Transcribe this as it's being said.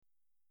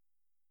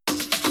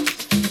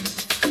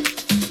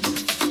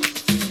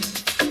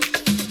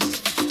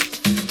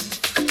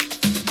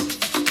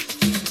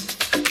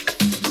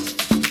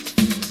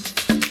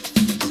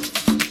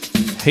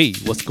Hey,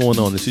 what's going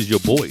on? This is your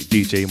boy,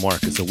 DJ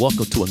Marcus, and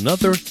welcome to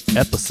another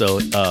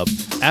episode of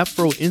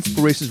Afro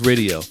Inspirations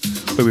Radio,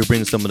 where we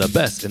bring some of the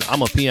best in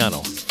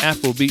Amapiano,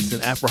 Afro beats,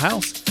 and Afro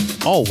house,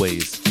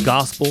 always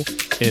gospel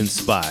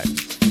inspired.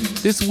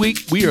 This week,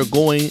 we are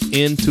going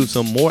into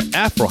some more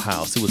Afro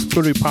house. It was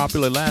pretty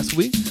popular last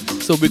week,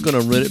 so we're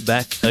going to run it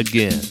back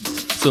again.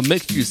 So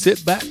make sure you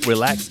sit back,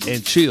 relax,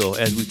 and chill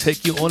as we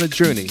take you on a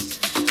journey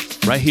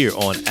right here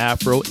on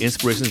Afro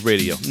Inspirations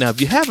Radio. Now, if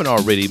you haven't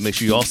already, make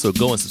sure you also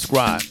go and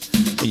subscribe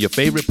in your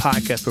favorite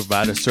podcast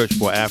provider. Search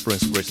for Afro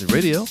Inspirations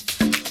Radio.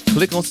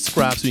 Click on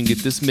subscribe so you can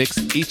get this mix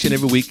each and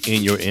every week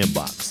in your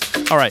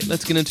inbox. All right,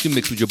 let's get into the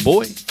mix with your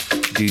boy,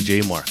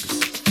 DJ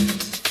Marcus.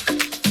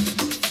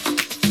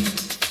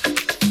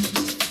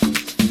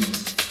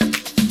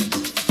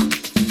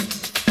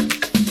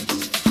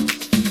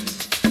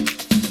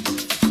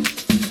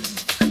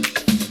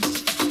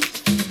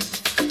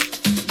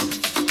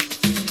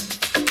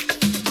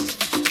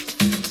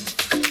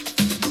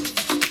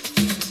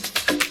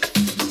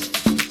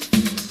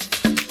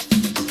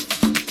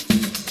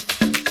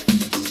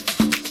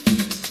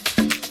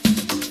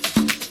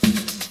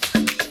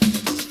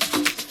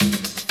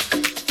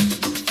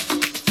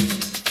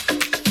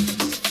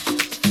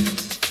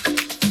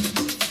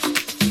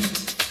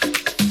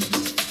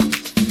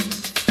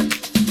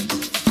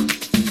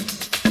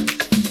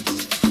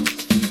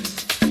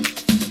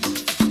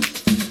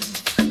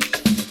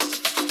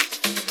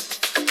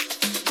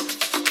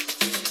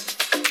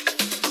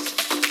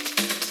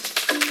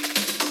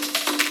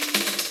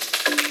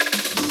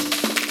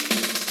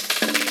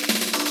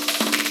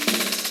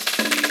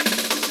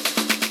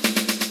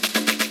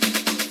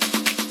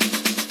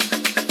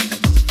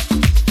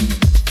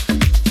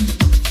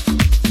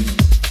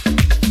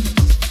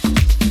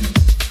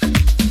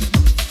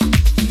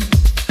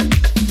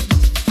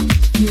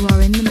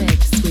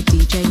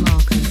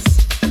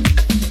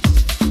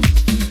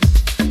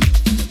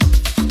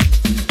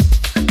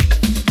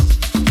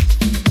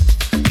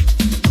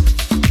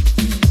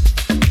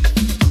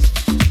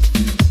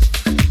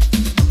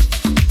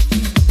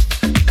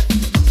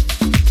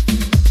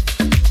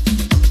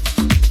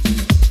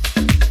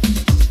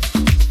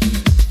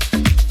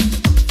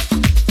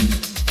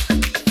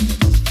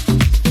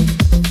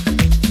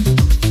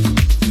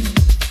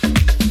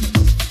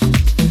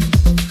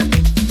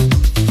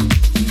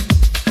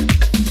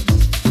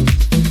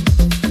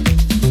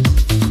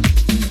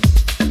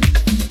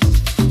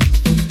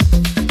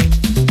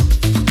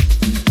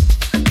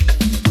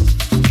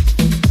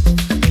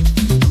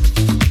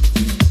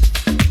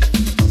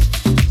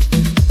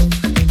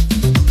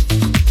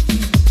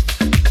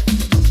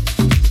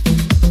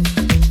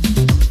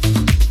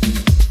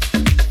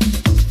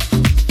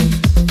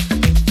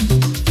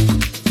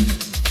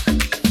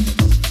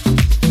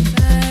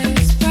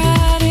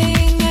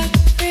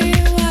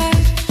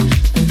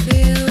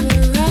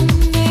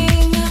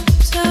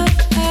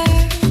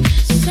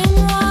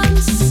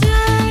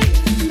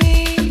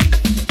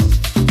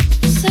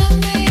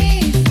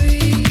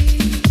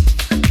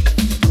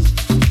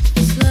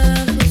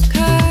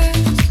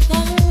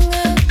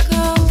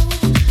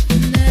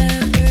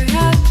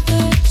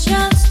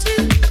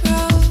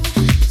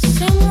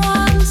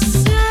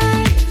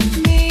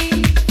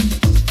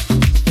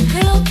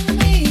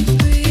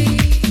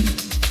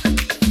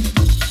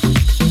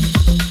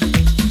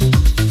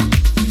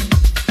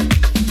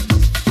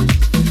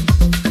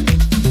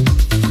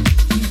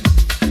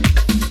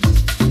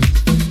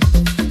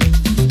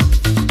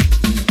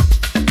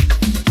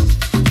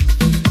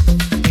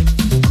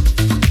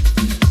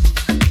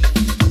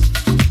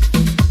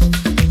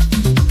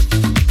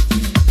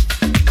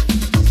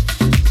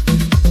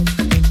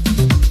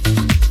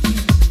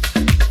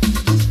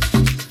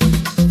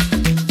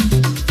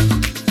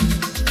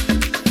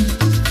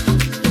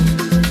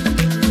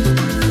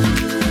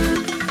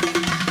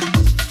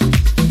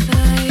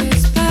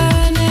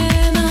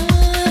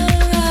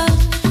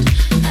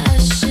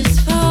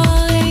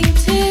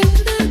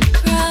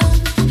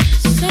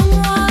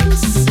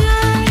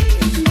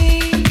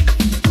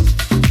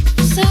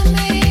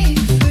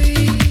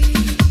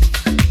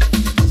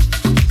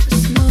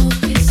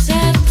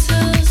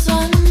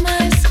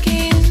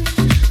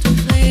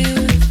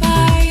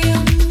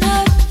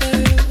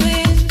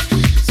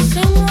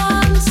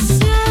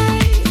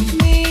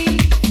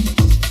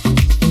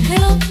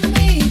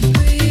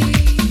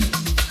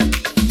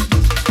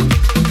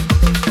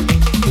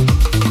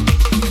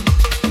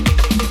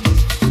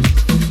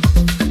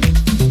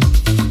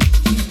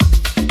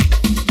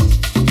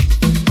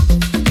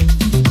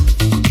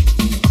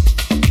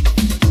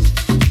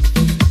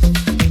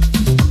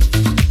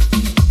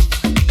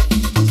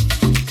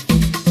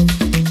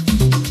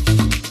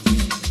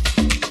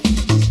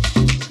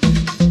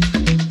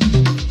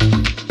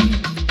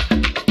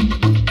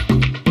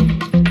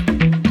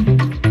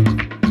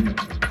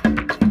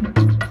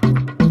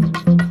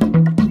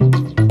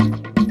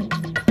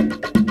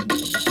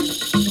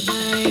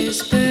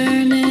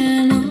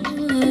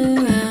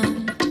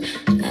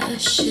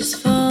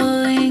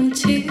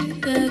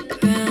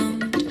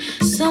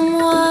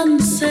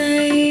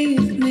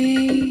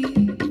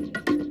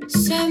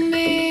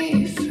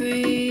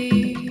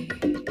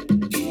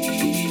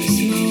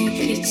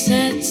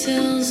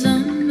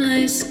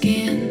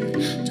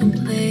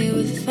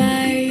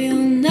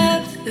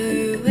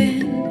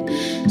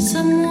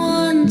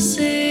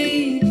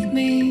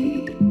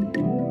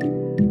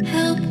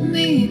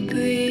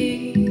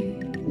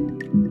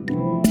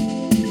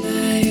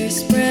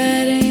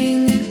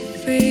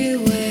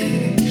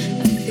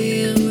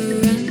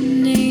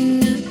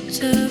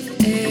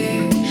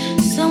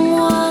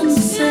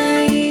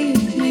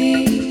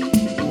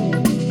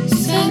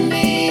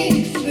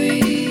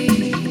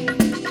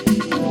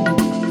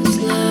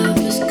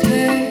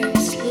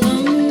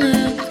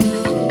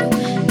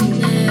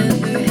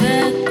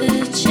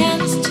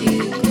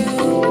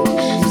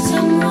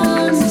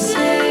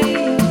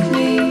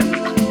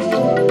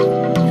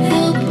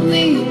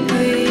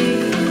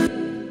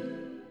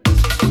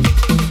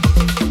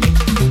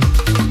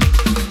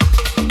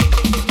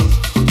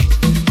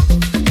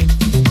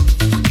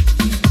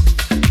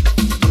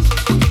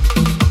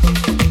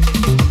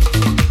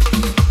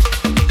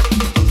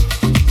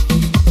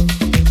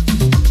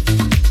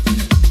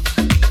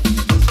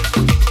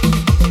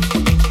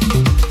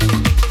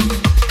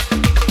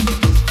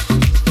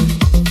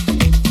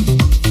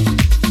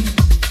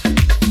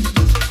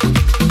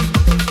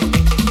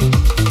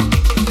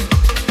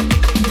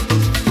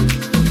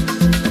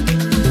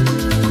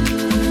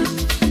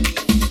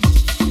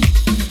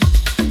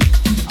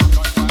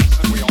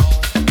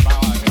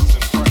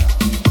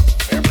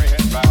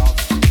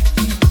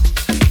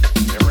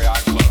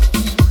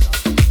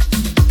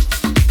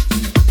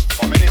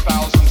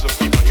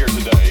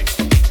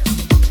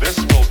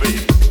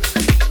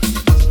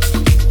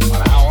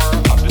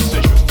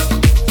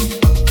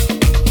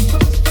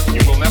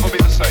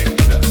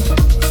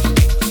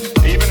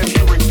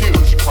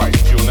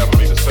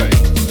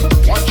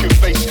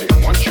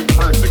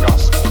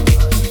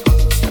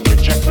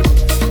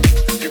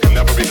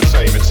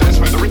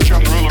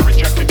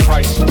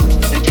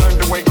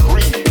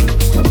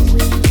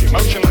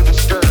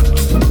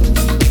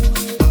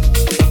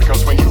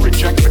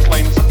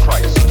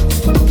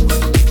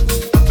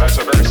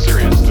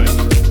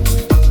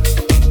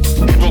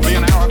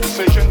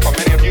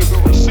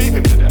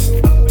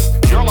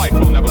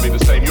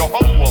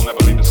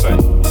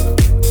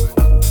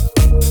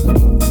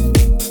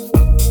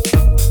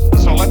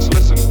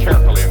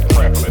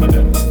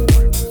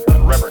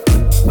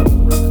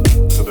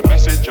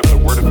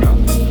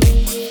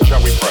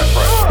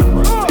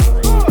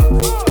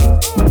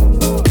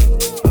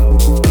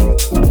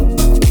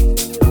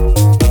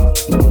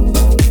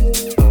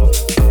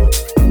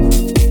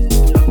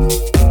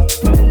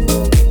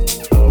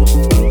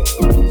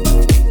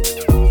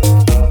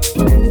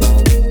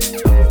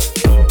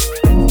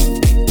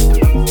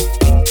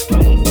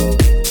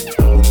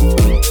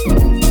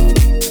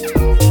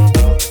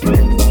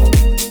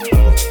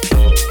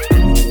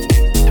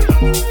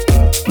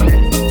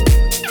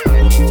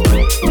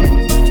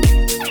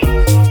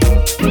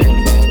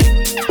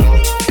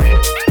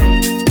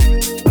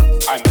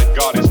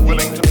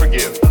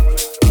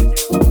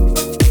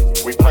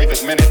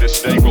 that many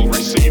this day will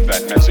receive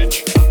that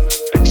message,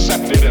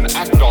 accept it and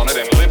act on it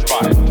and live by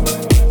it.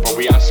 For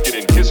we ask it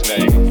in His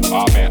name.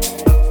 Amen.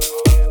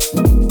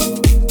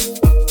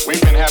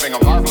 We've been having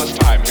a marvelous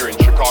time here in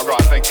Chicago.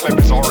 I think Cliff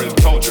has already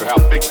told you how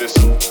big this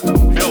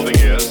building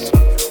is.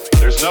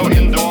 There's no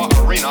indoor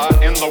arena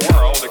in the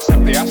world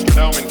except the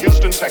Astrodome in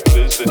Houston,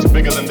 Texas, that's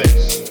bigger than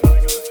this.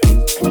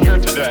 And here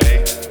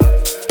today,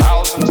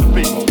 thousands of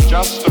people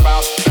just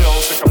about fill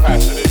the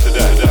capacity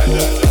today.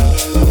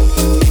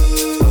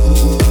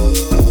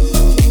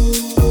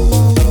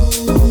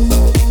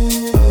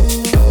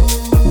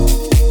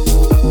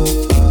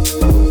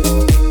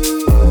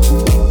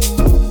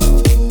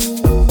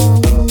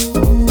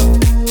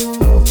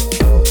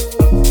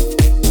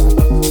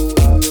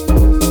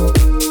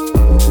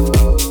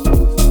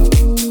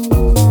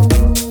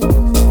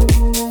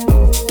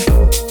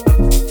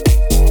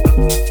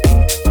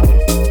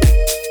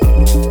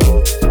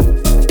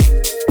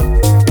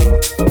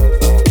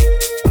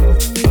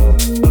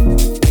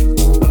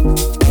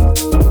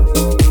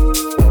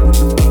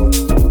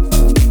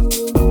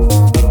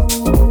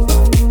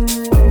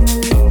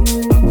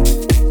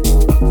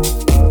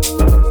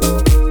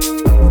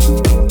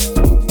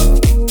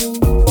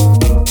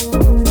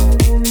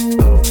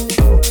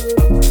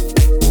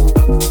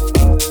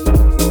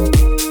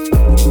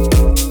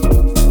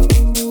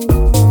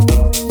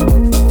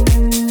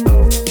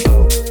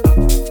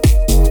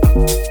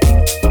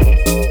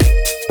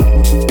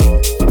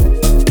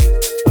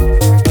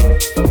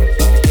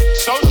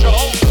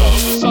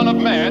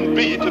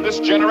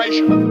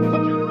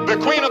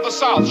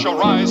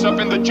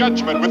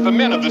 Judgment with the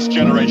men of this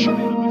generation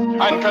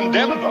and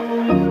condemn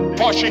them.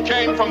 For she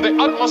came from the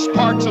utmost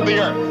parts of the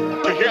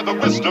earth to hear the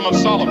wisdom of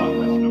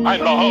Solomon.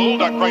 And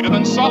behold, a greater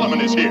than Solomon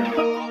is here.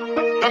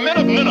 The men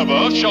of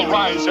Nineveh shall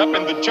rise up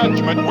in the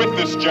judgment with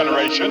this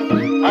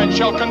generation and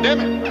shall condemn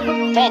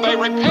it. For they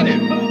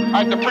repented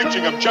at the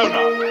preaching of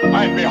Jonah.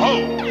 And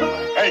behold,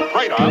 a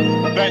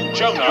greater than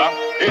Jonah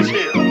is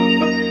here.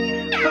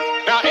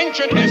 Now,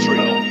 ancient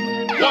Israel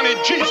wanted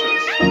Jesus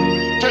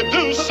to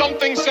do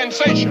something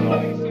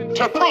sensational,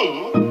 to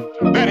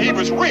prove that he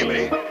was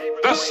really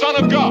the Son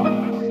of God.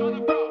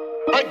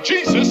 But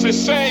Jesus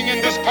is saying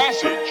in this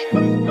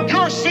passage,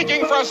 you're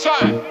seeking for a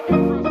sign.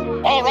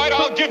 All right,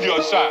 I'll give you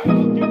a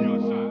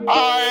sign.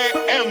 I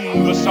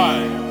am the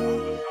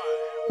sign.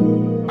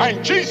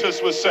 And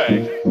Jesus was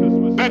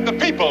saying that the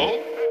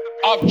people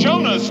of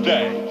Jonah's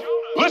day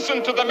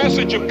listened to the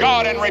message of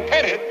God and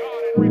repented,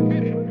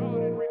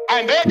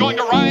 and they're going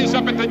to rise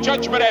up at the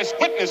judgment as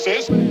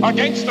witnesses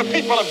against the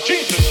people of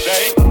Jesus'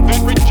 day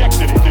that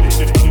rejected it.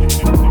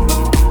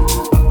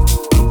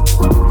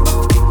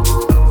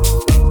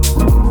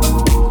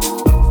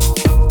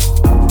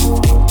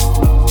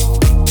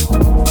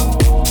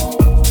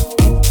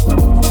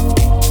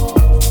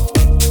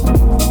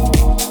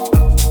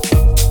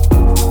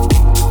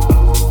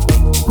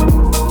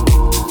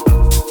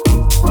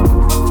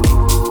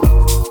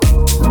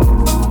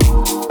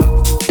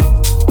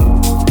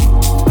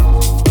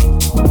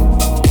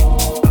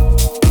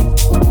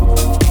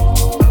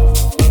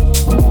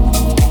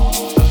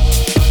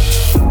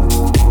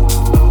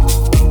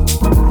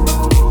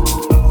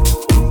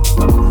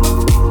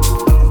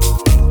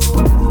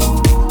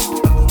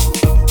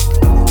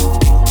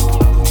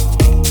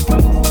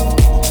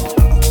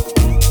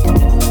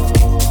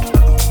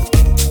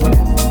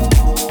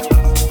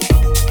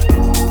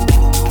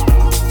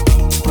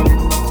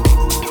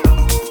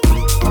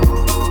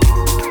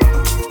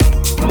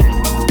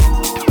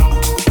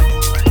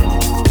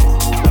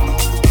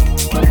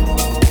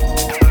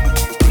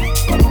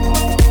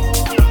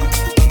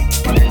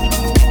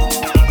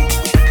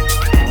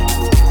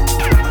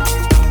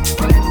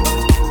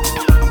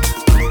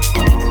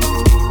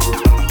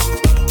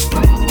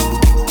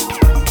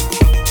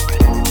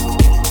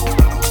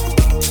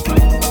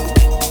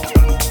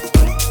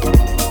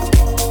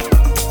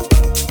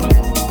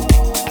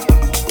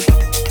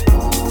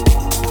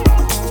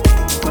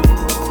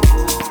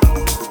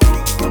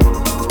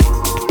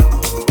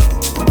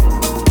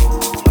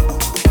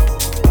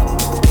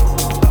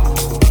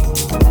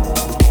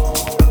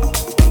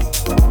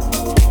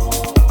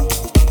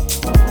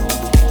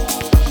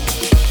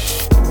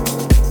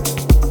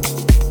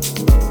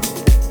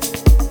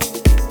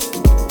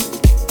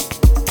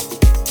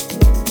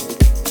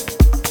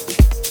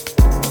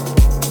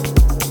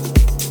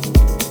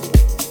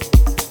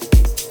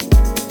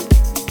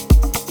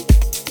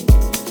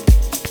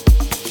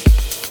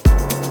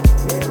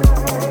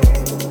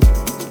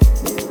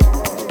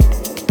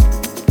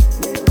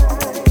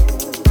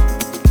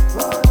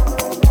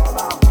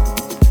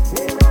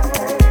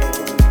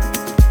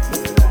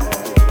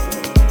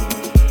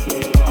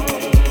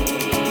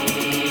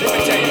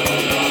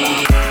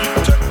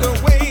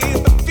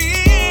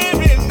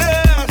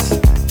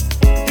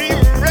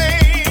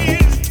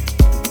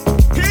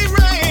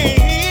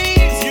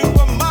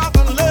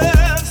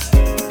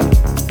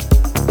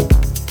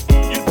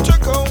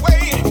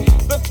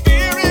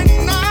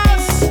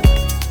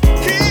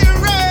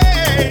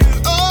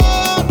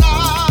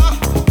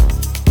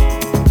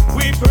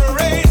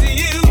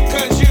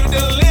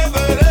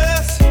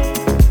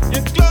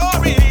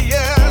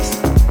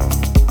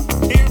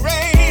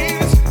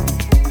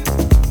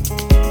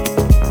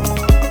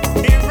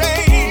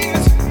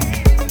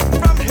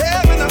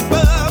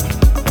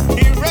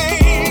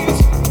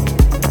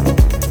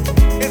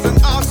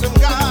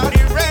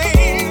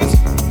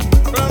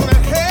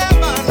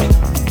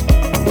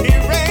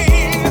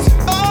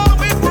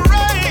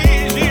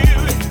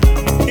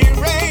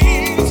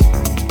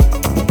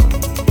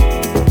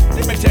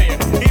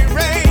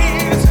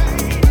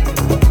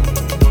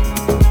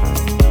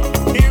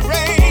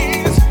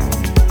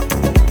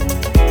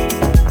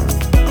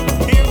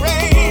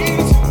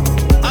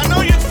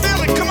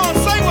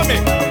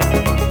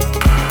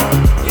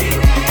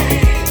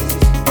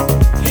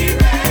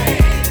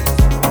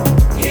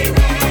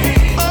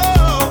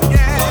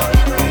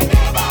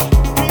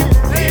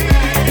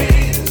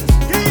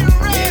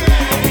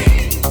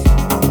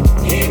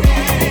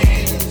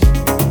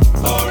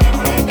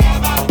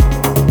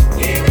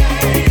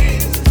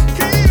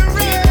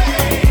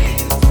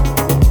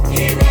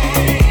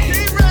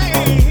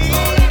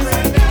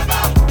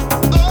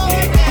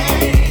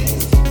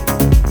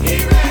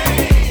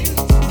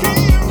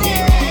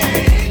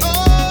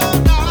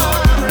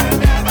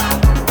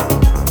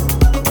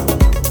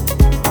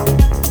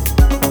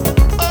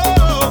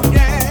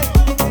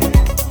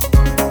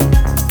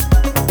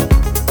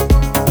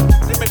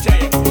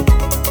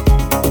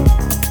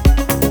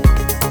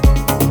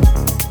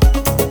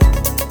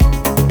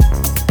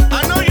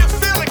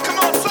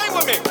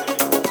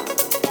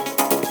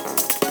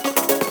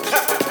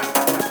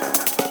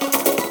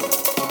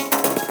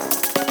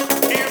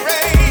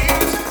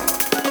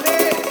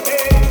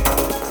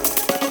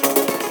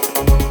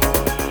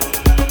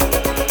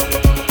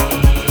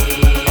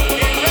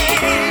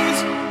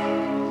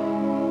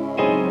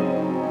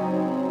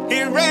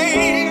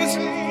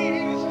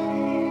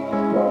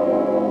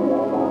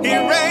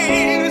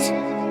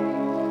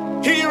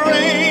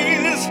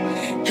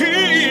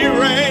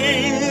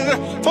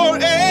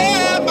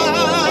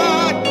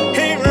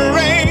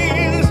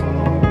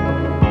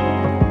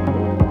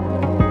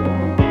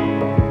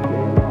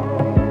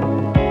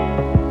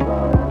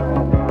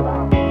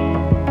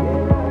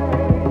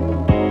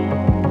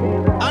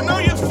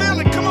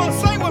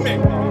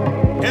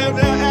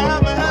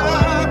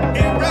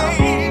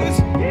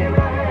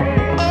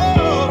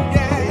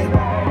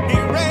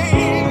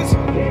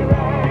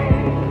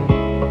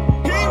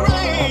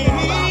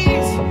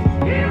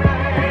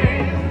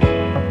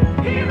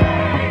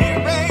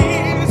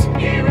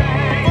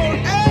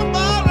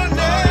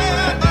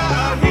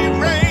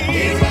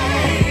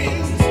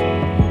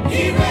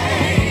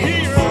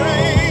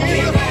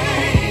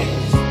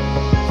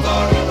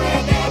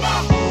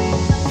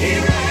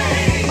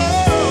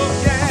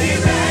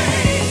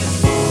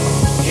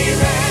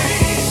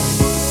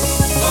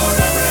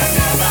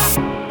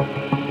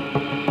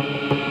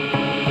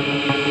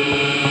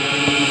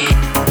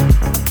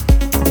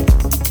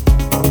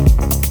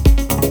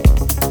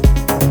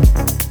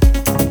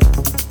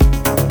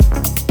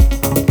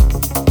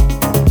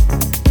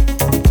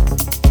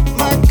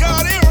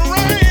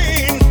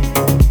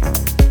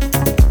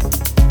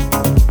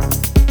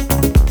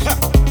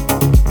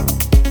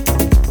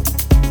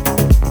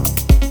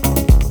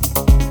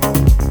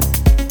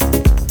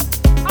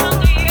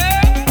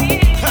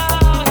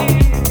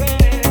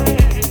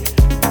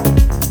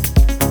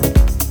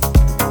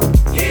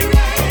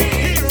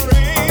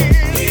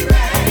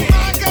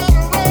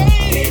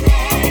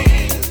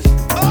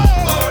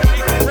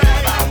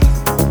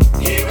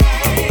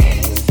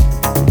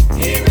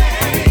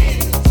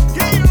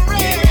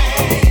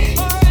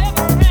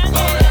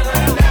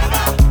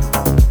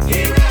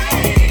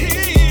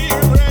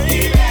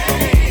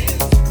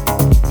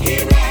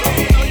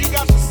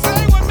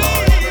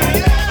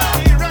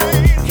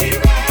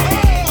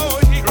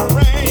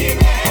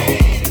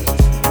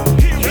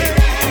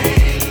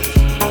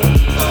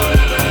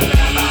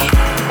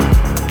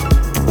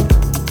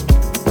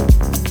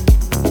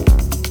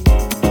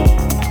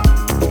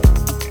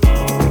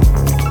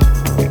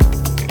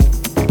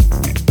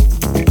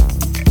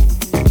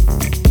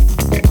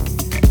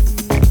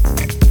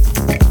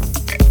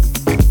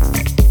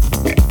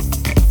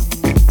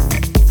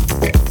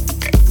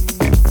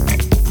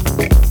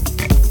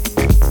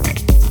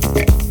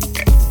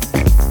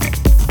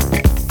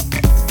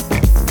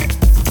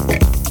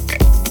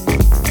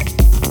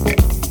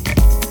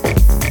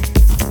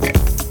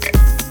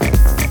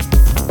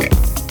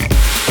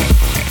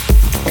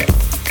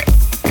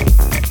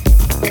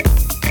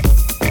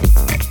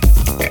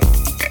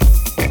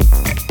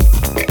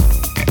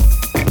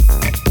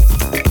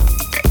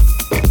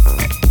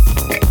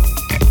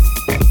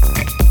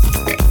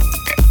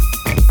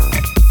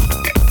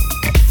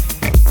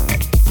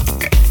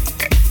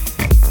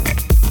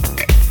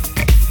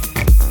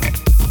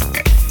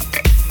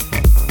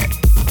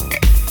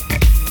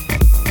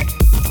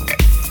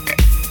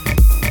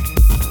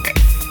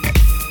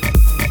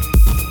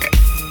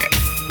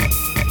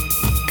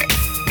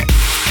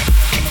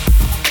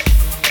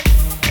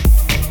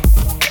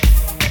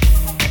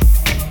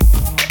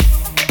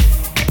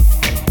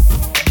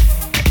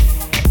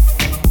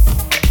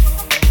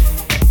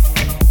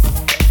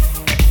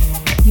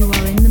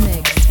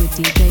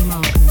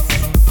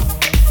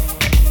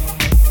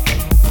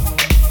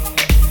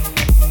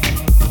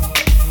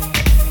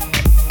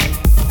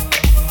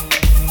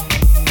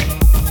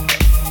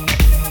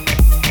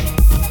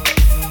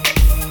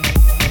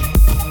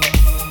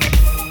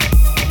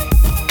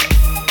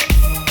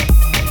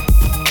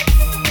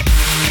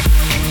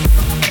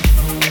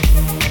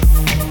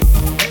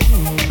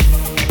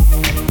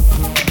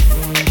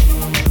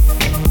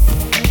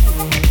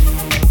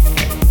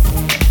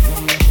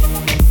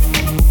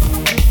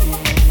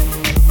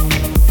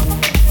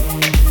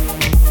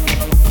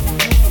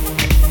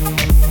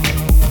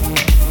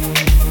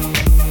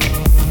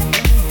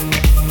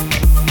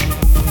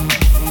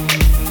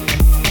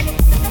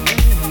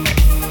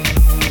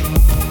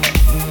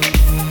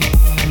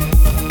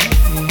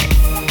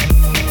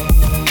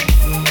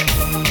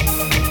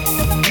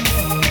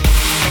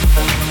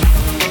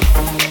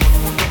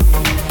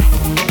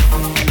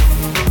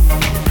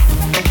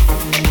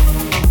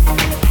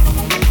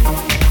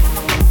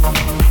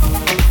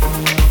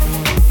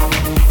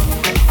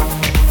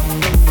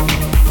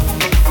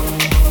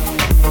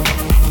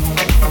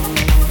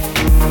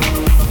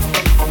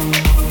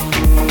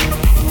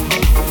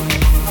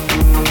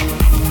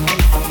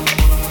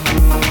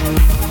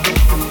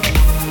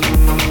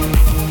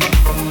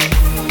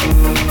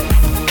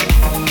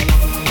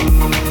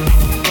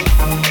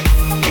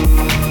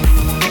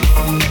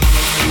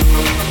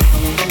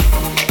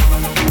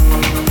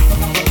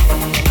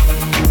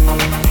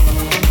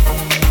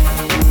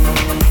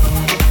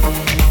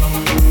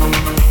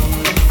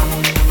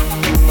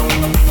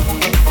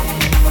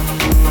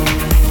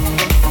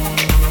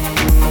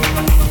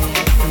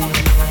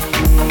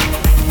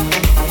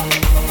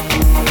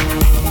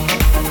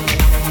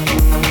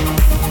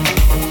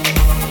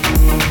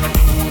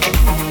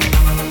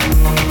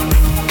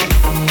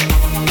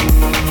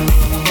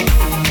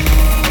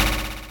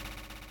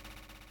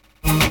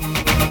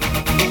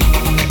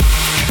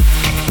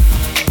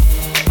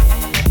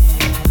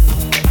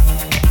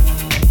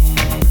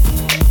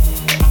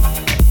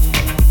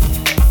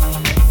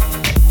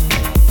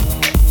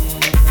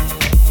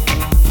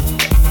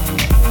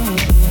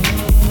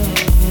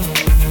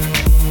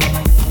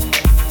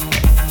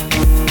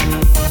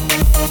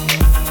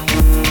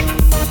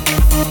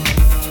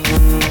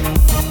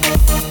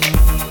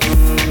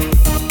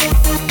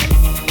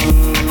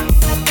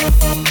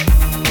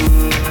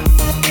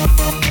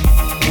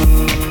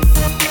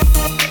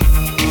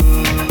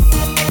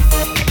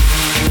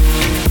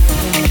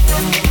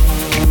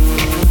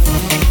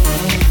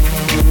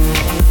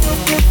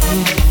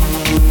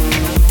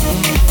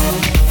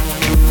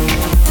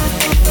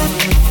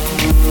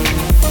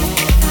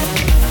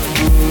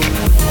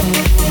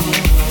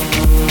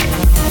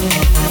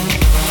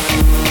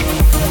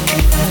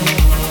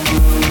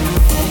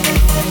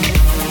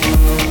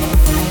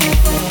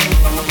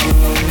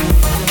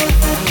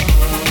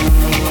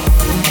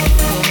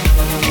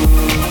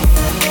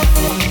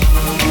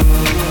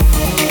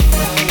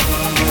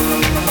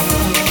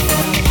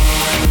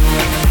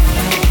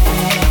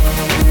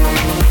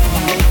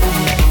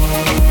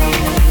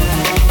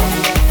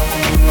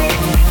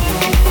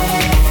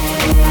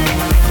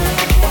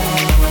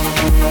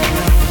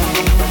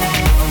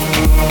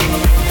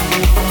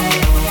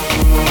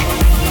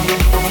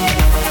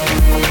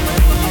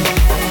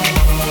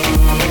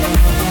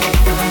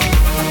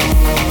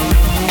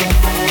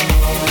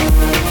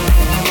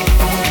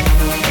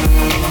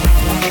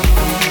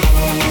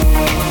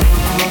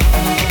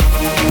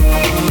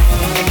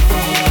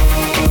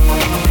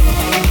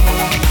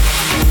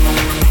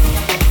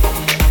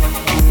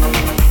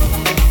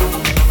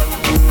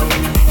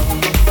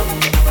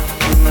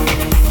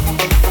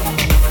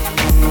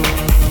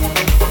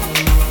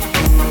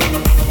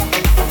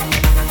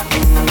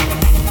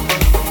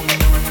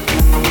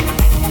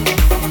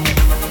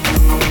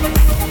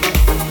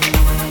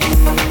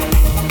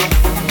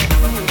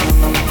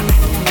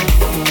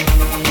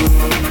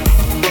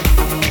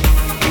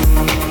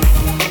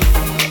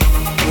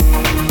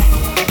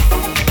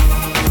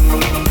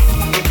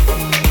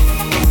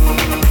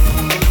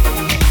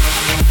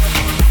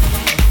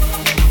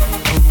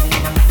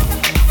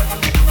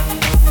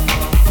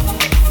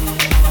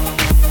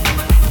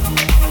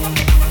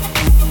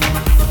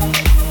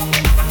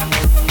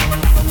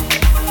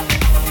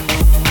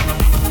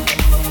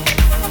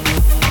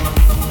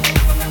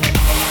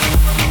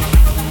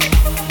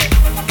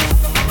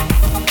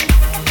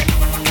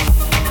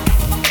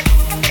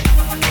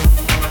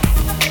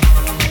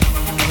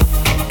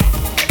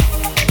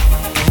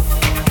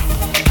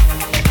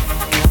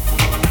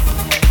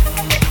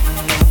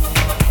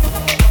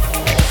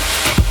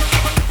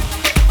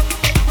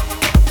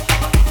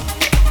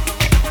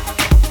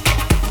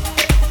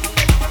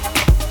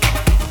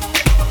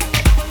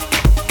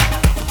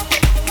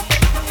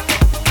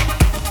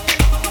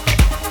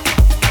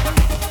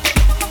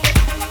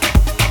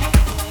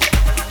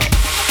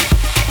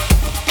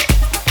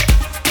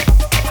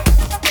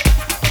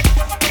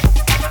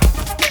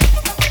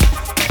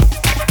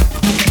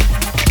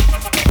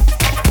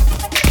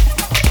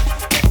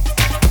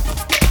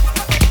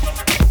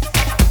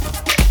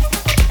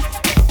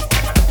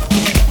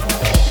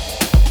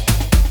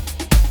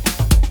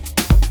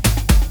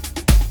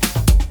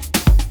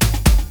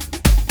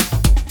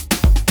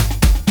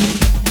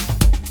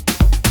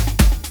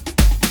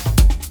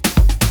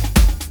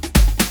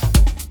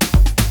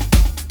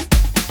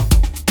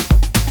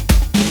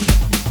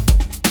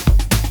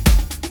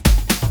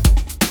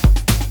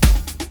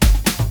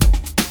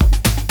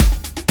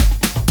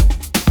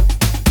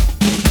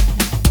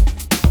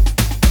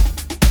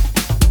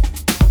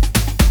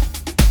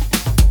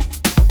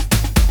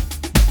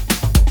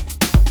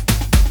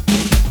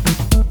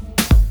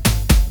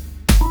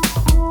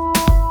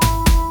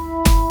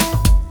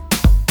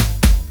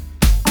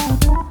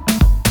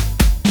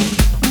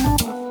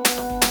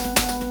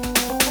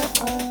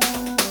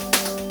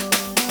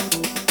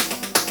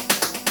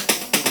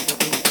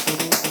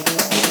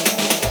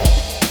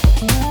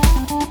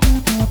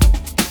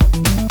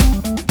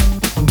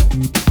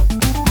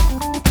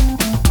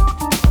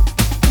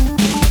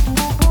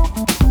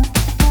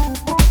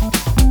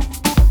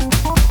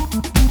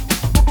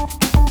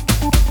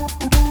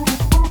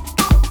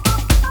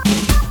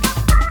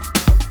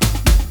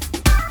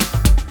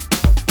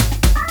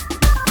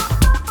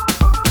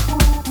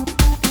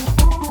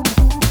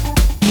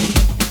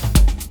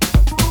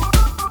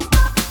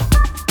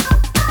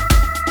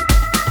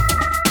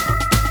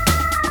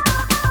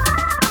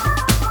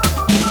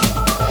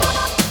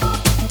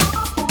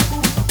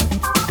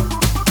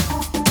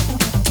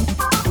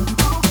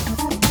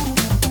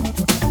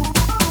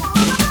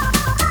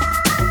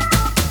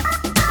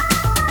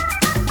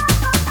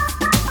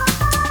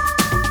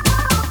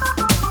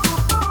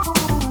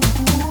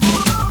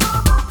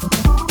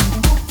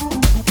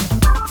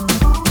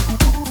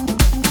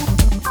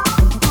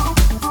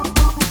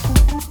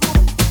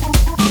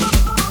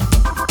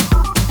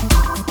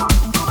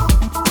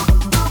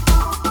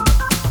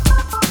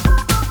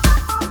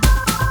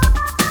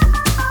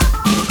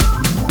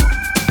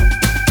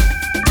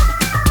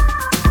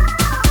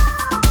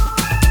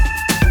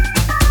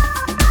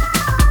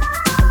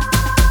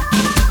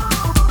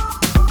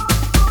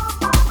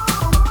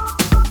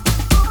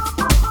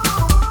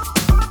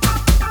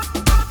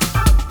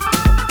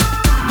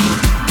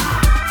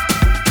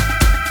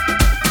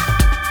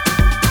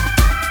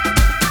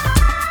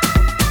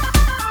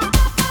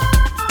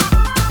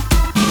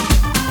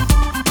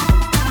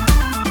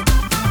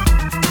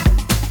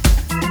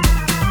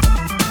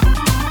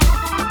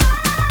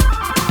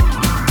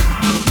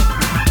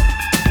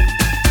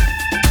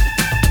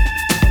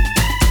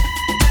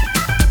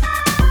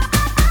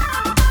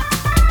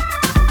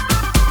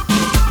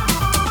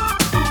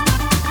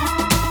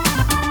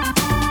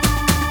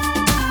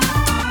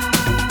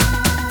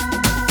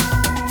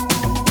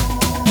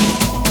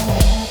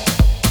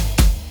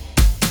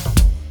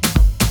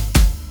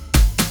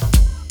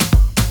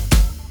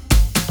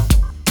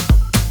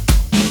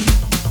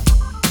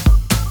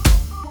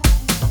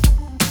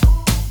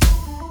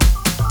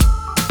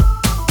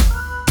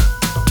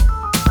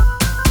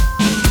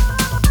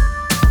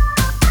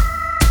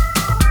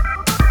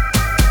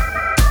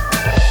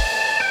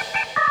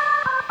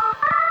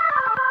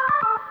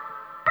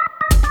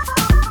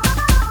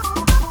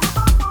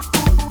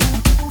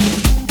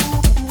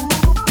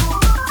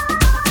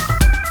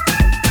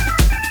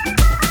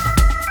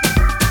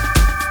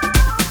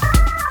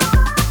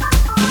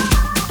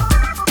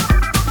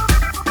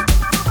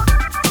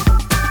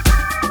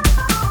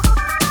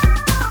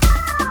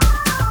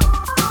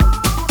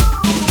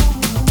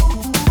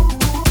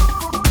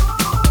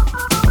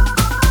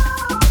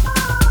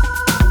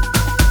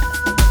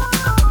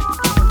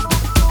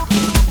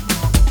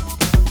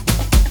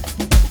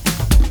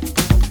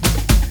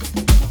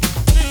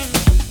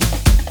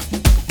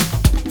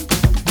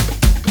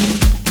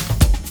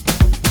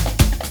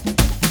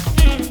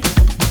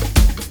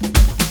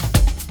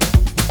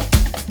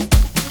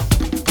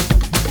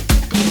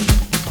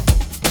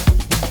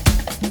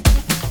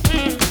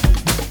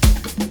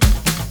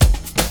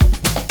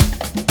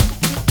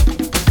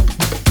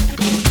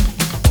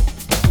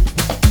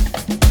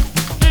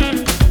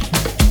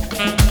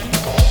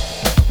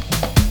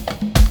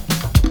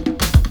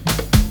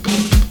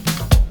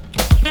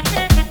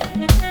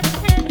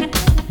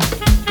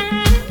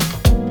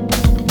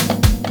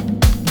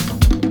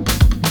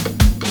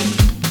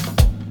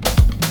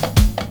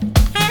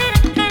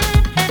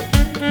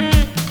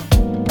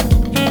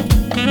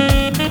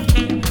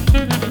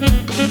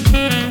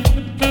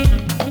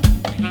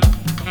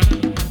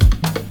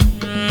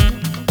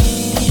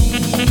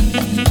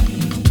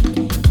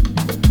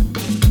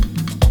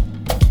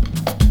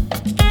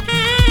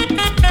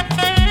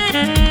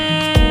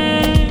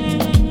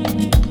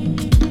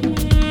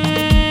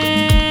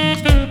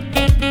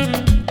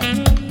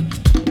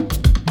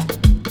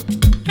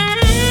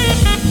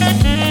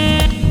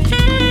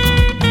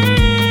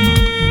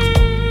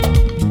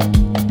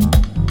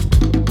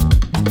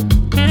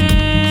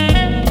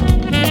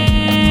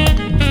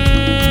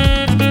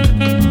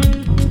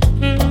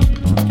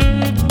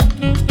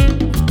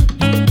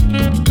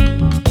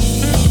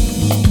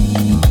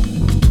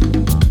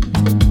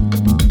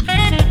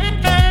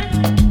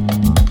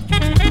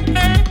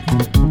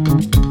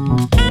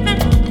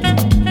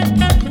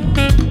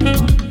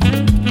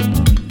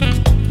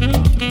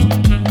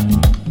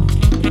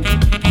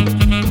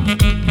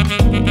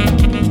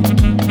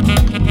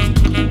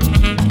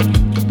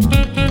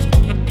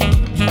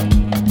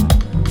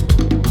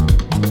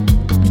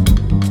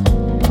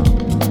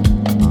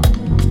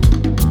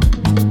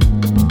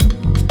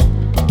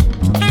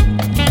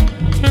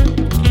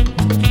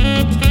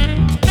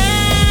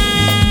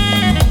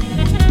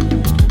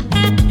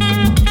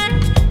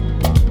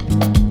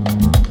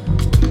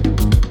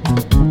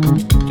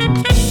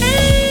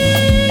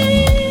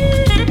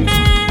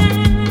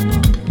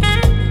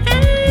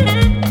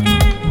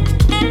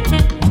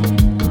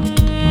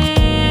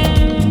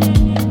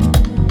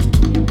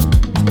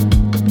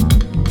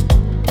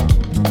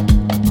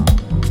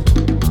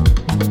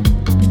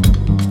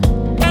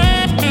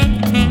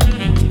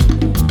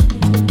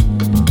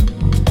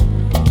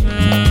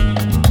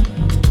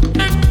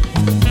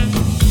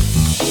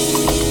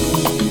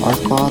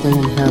 Father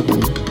in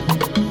heaven,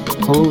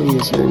 holy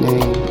is your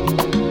name,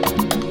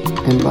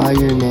 and by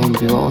your name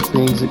do all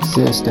things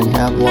exist and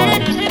have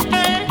life.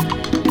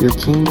 Your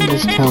kingdom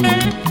is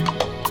coming,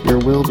 your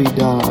will be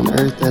done on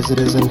earth as it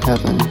is in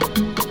heaven.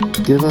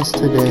 Give us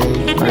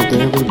today our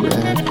daily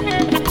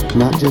bread,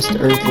 not just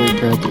earthly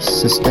bread that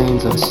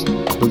sustains us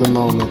for the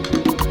moment,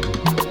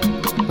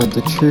 but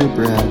the true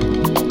bread,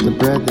 the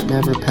bread that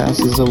never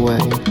passes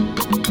away.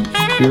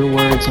 Your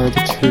words are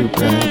the true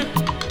bread,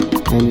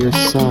 and your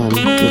Son,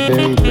 the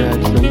very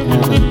bread from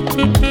heaven,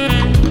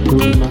 who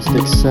we must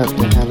accept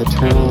to have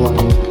eternal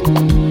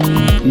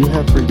life. You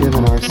have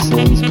forgiven our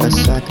sins by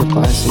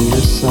sacrificing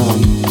your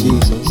Son,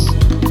 Jesus.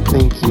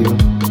 Thank you.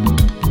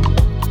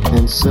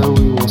 And so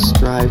we will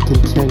strive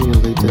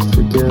continually to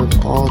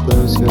forgive all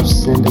those who have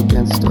sinned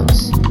against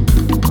us.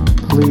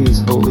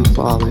 Please, Holy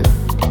Father,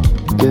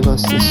 give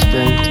us the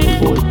strength to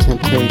avoid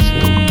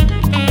temptation,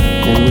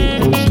 and we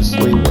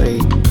anxiously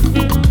wait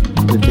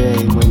the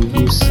day when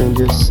you send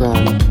your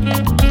Son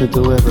to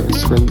deliver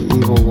us from the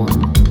evil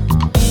one.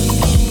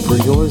 For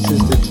yours is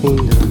the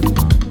kingdom,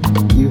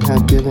 you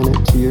have given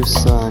it to your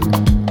Son,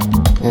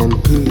 and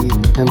he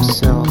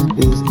himself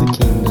is the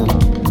kingdom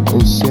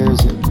and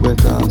shares it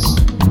with us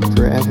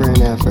forever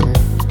and ever.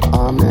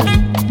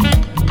 Amen.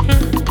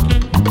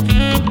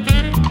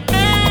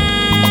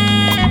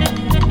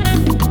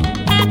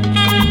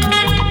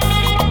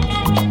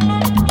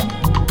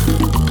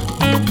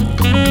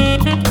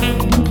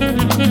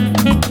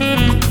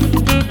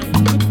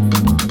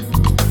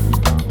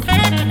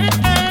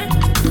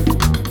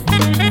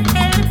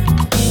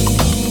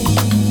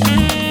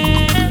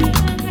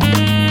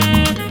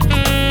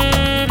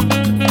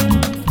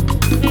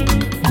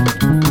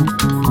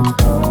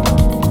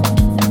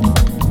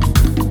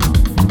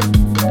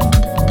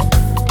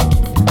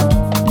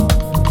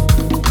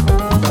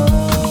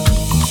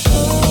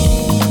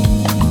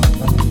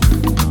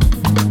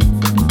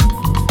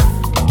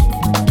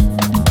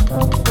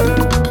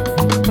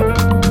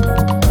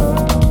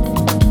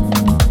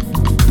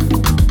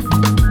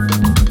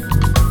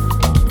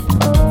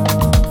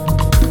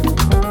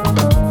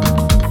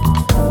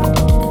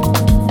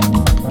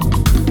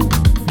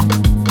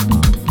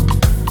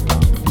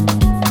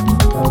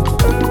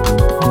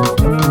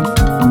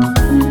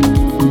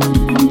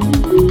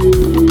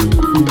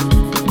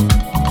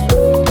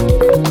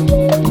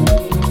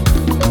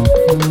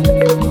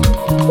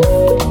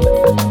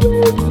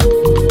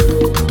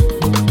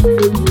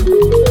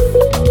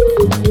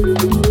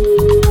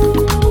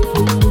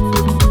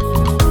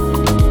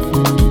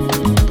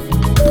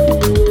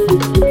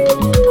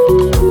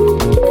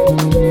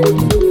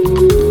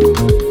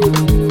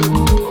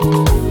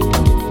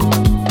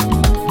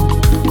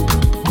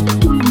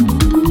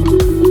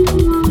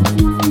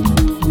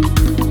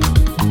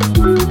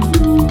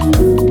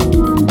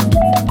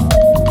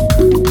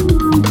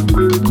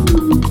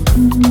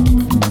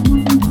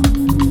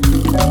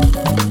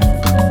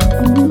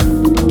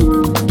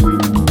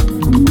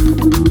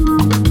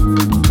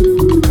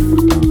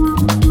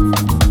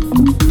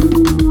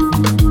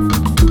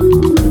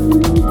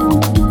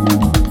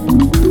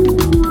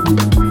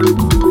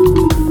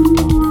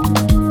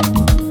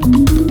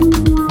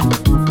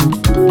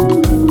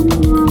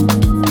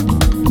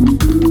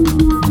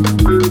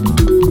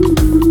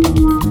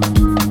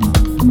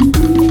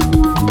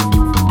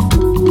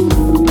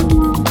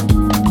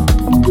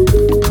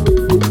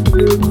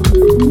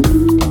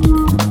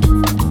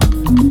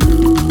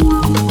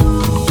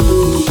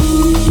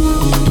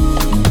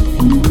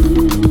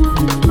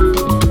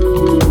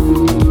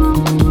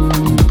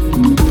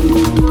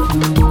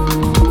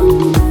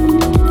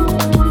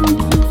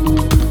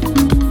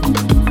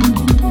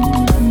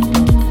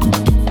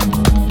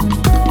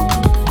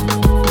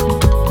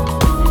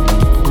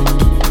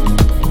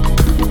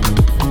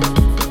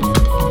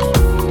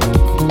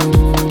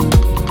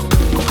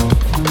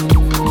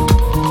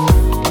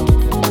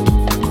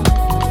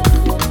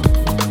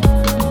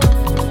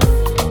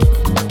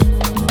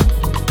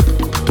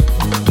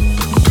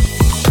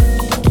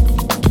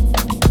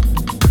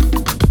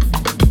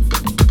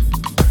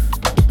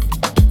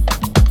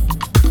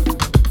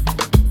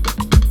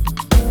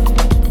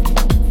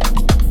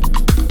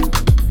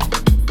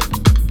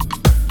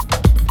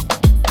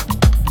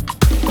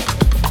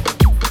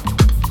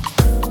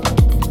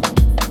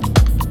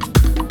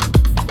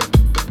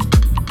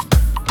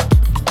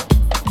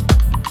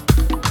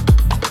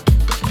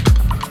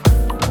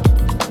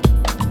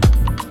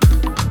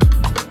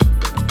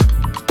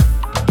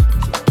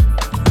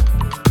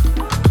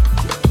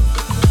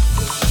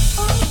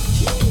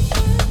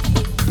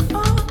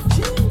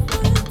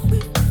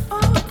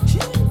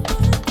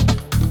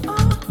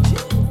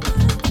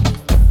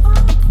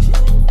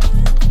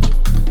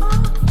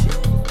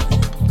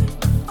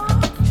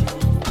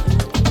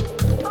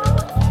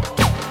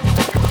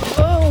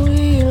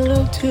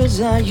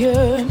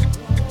 Zion,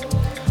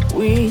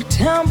 we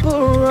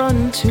temple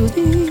unto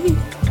thee.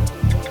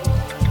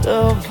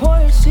 The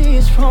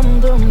voices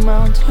from the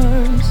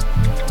mountains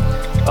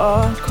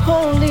are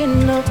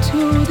calling up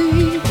to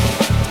thee,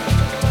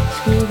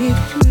 to be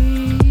free.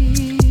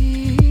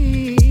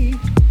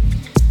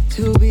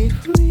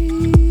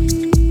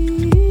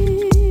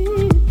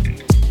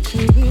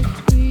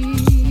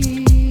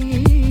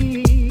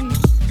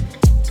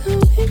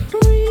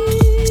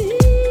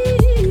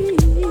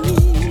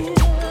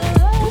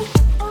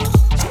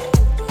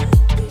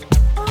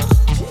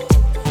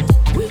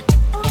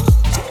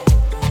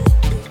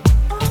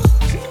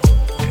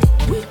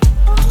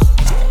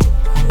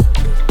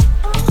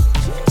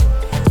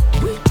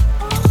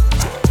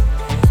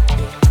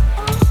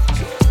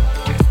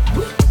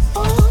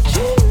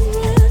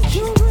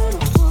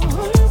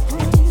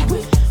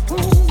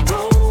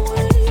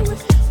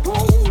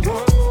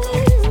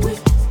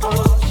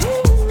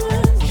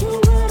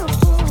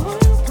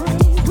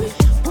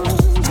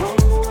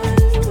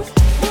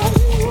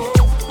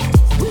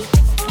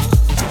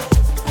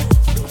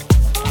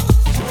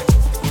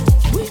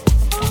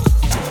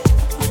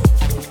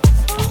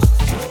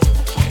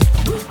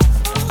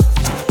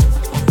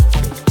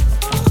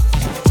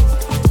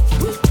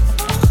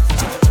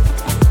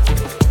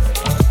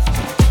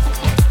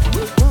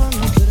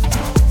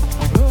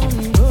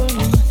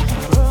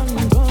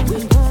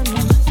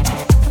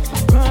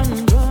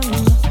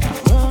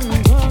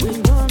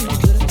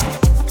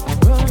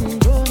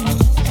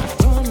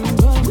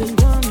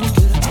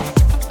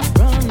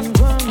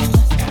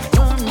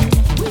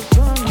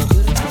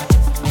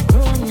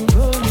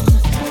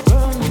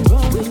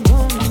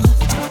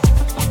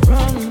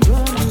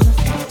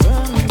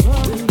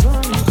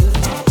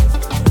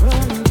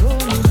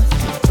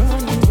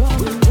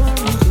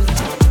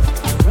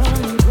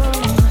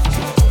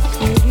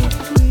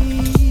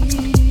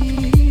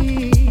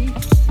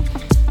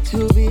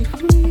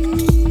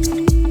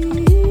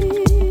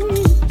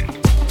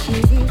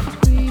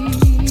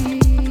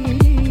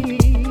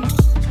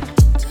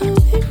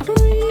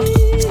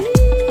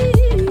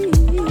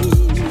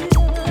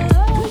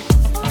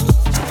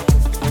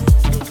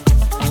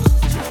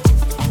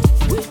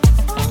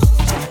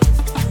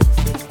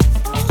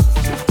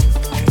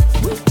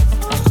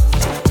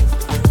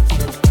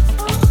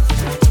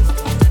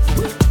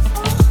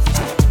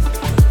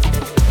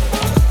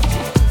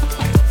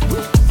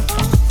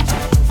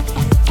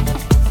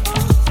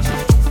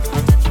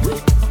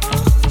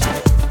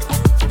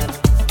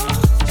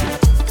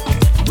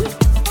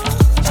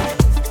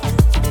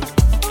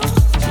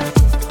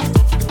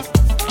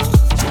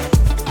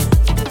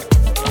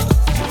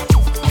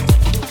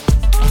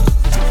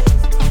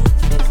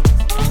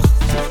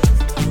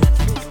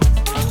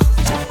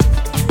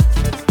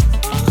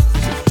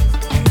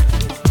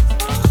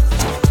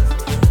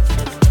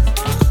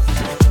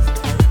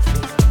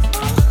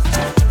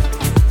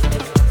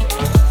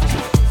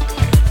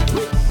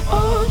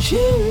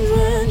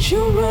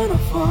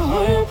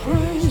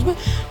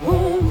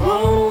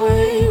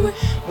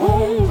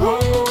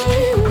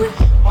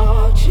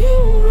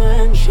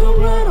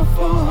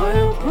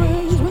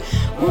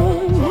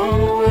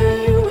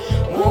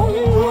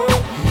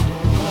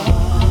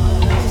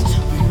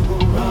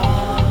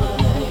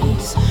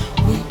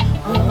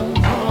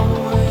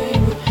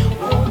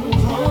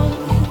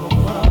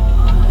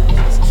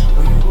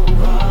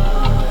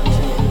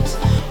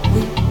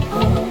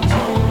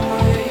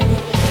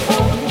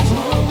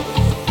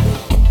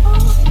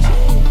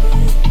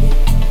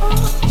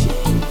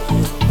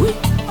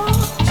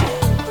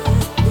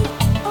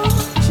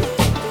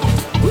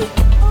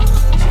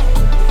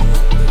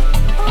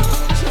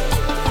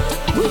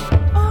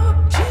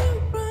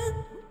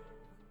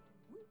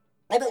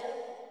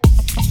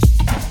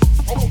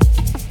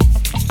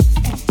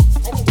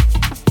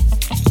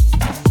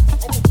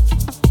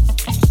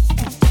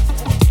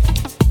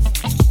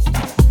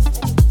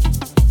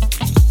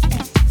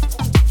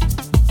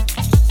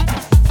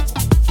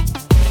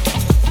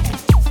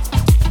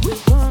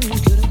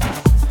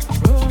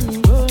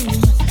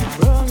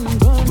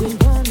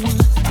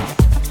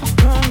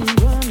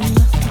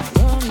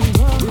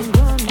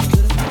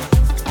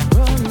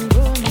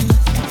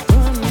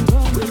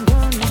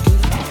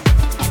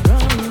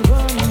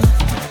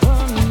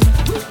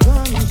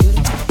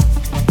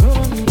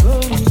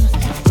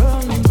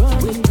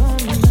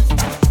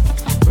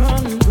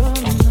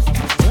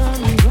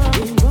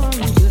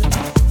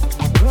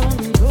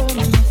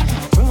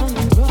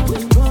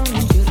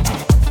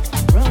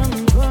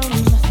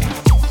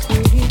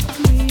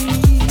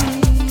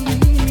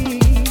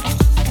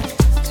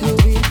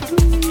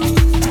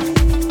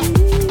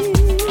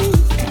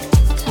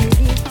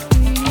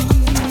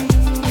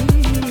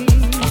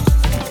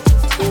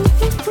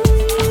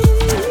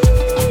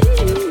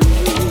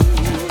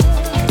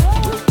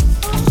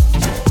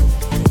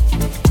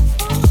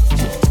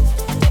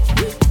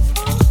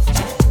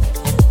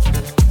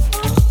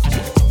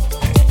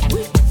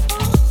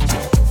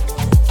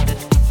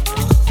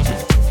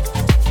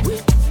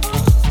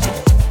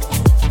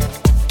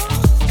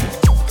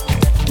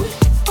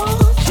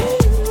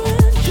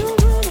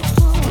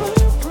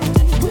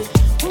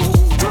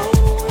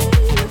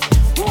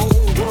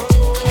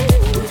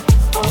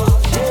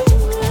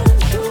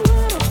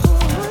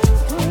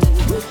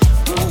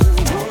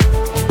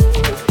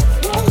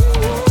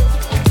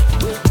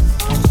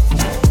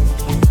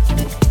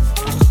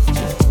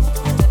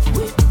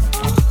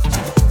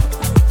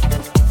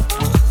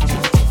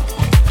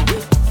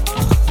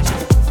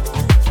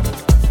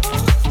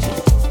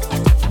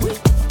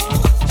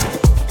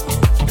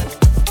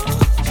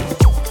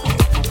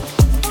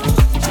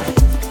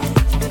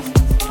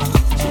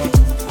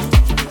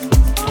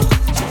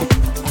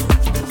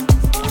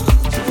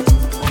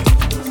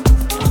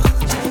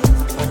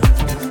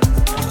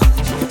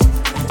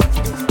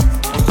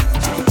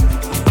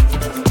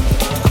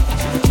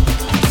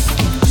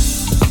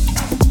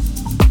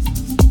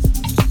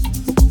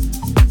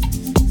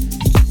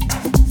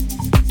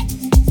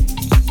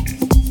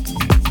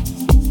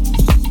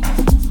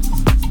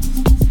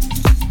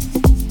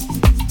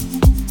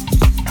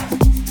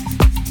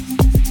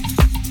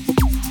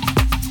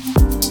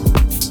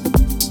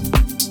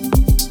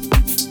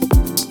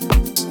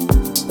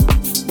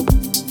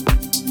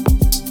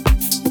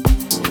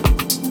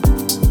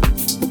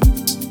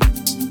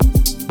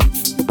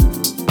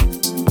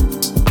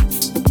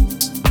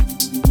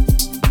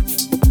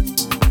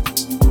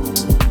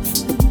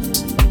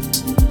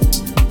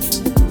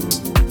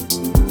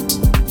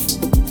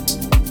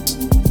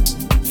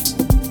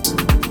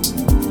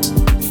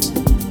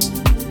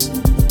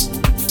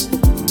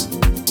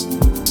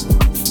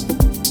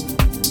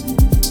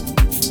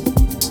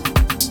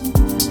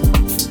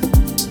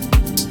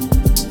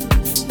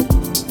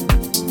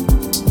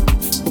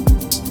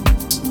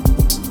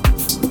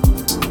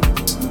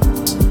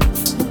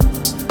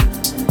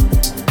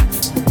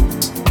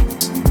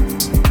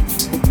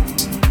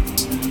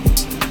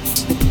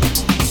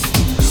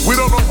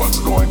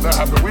 going to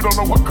happen. We don't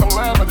know what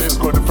calamity is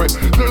going to face.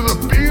 There's a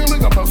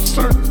feeling of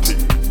uncertainty.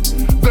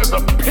 There's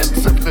a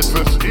pensiveness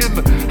that's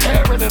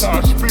inherent in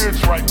our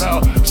spirits right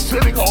now,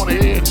 sitting on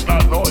edge,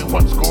 not knowing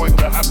what's going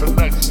to happen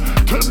next.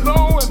 To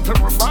know and to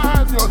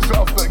remind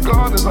yourself that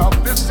God is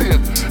omniscient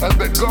and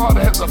that God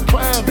has a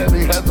plan and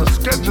He has a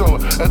schedule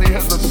and He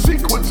has a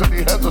sequence and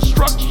He has a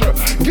structure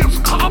gives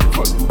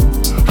comfort,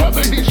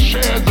 whether He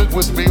shares it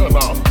with me or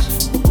not.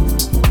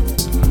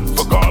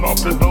 For God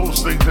often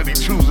knows things that He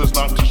chooses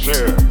not to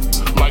share.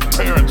 Like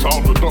parents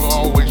don't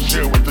always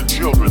share with the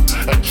children,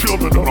 and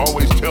children don't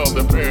always tell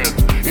their parents.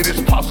 It is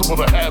possible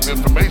to have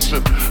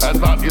information and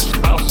not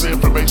espouse the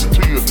information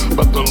to you,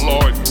 but the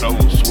Lord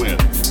knows when.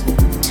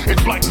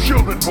 It's like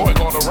children going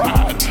on a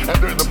ride, and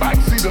they're in the back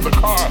seat of the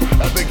car,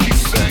 and they keep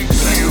saying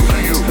to you.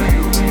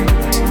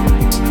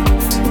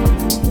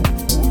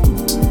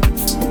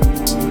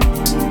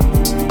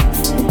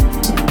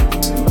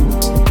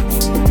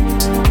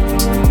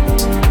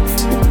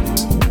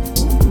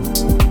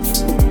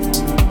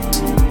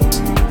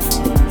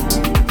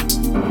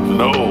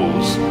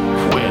 Knows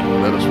when.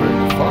 Let us pray.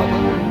 Father,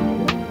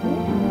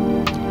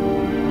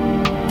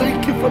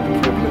 thank you for the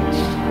privilege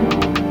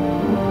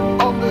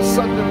on this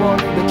Sunday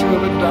morning that you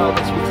have endowed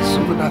us with the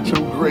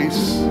supernatural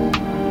grace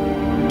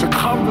to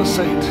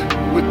conversate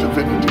with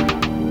divinity,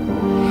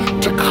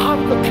 to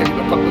convocate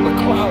up under the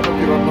cloud of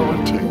your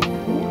anointing,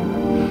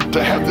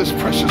 to have this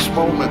precious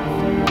moment,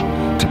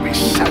 to be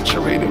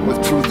saturated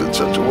with truth in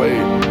such a way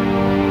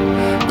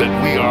that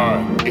we are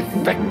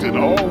affected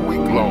all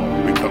week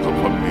long because of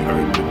what we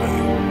heard today.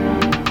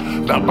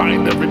 Now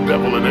bind every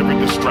devil and every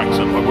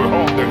distraction. When we're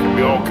home, there can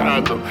be all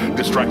kinds of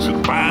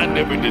distractions. Bind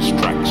every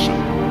distraction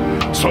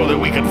so that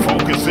we can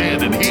focus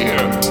in and hear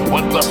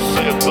what thus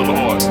saith the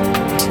Lord.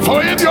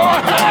 For in your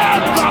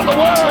hands are the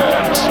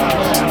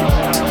words.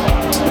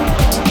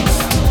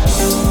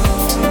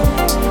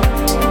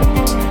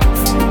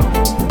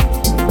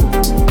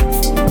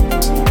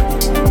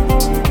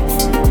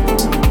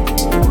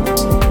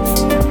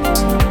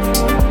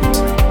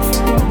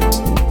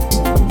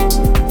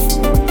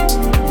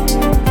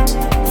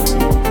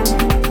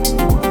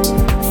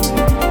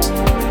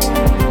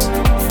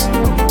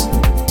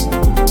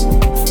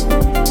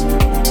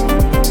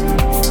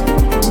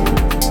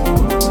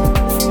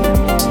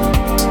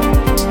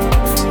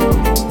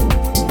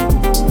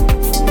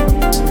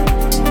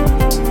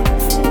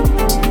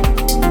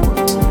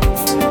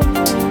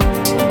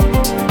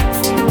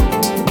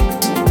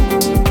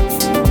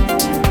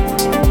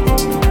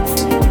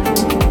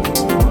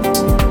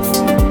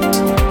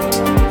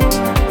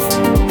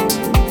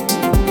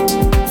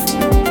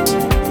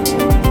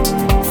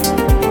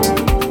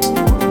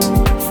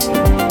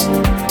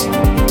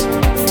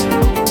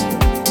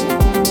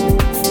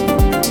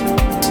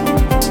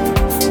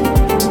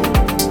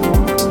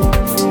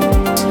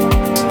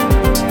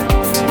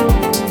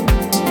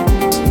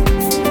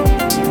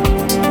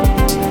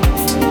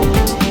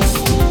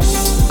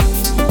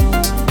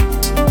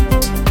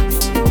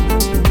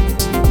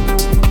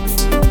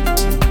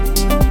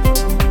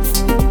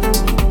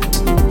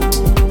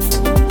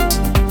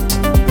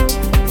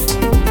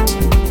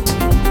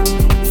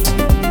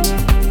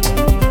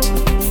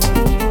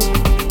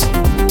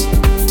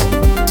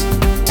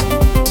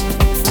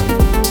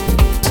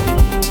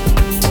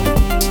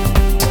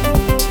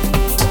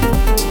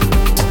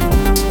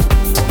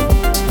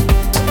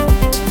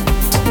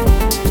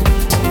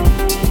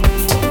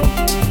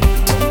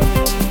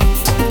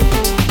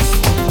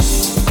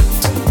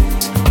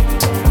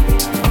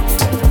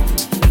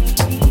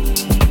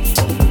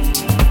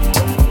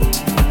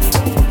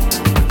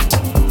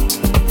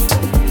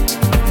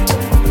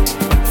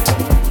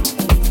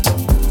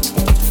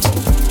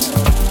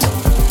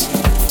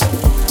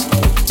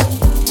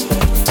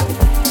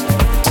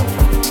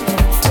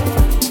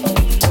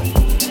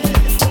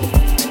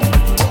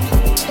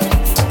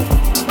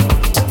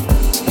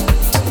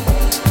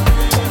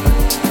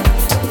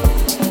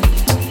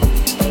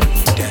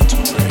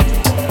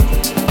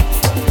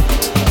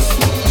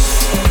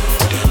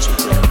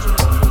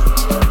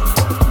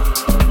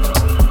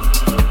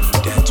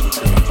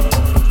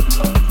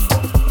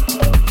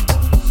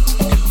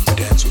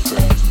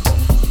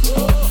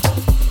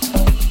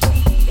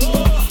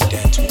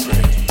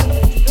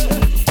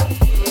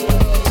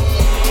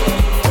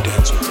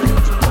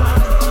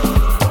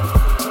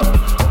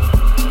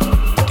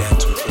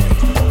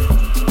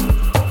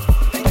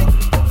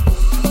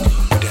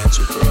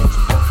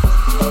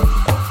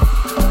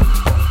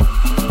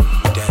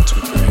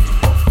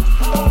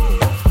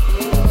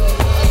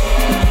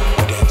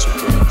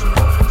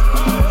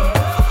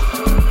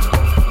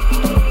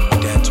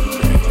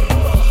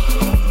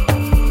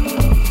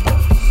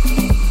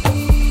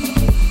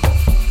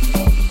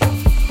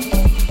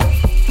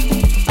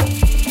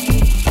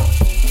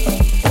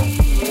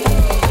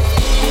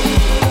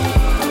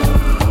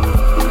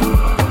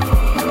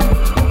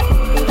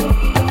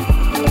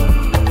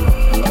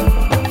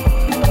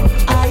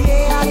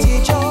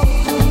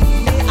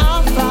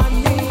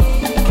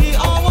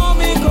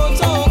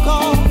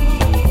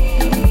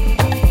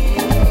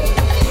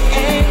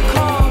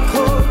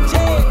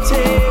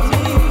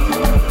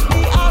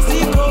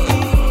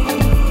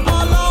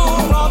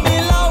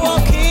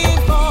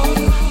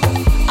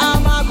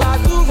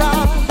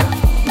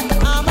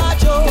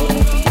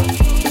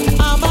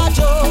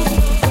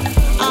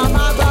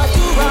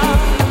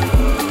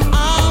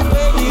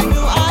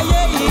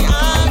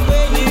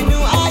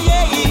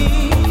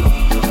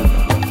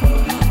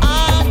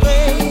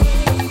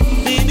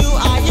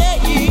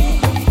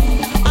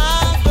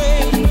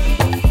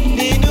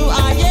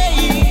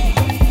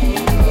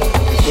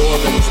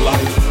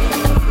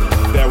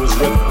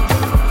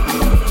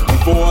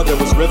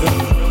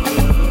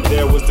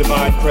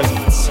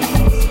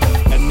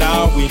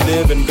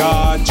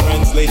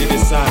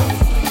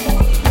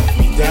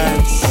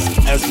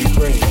 dance as we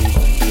pray.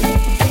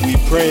 We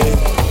pray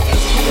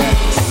as we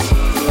dance.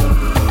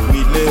 We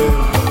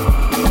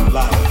live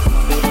life.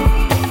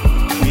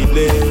 We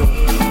live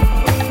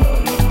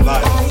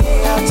life. Ayé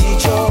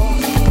àtijọ́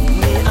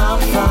ní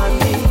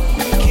àǹfààní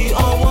kí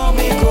ọwọ́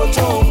mi kò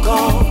tó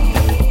nǹkan.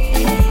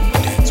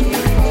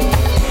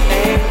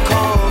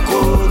 Nǹkan kò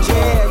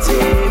jẹ́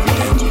tèmi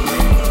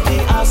ní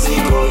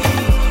àsìkò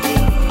yìí.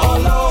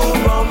 Ọlọ́run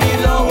ràn mí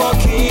lọ́wọ́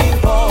kí n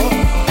bọ̀.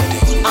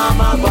 A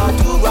máa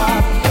gbàdúrà,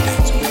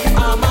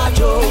 a máa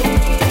jó,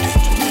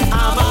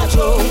 a máa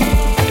jó,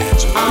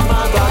 a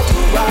máa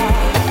gbàdúrà.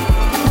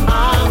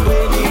 À ń gbé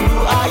nínú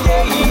ayé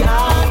yìí,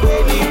 à ń gbé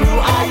nínú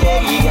ayé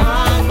yìí, à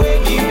ń gbé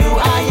nínú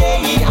ayé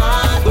yìí, à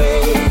ń gbé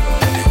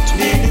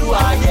nínú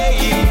ayé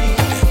yìí.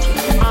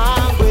 À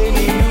ń gbé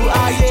nínú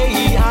ayé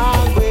yìí, à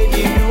ń gbé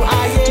nínú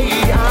ayé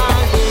yìí, à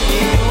ń gbé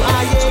nínú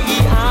ayé yìí,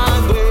 à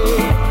ń gbé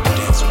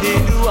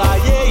nínú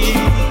ayé yìí.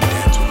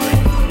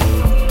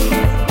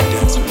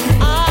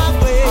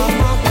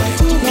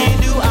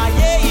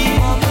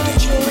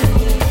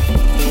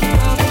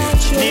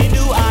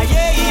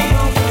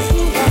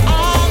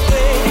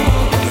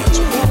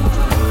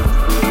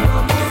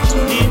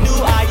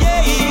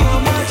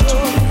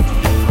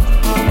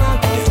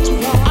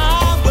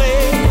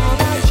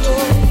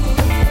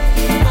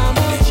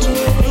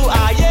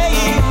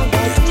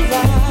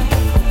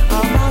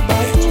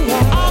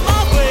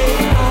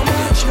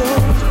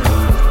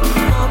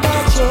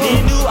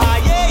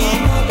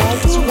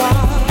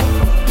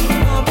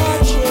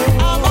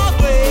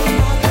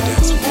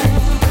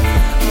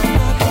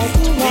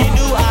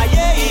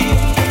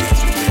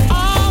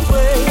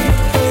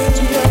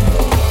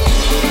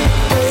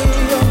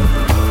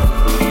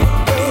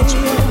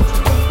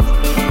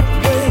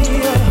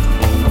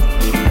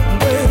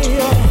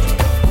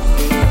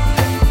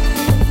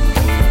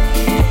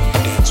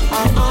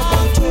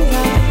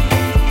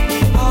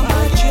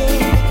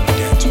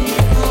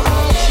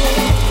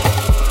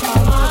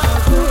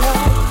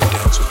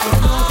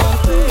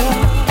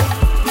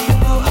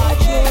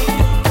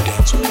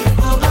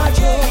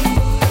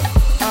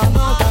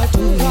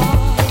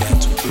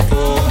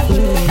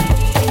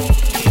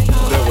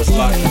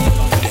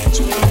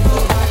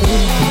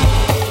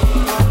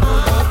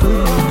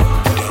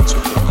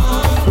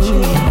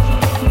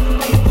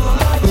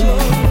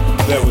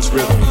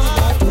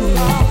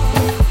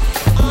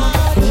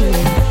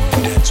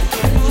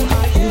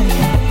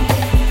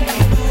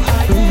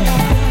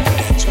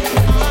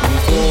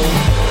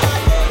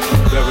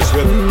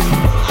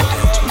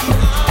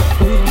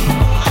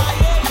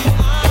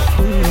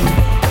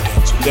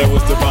 There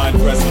was divine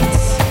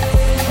presence.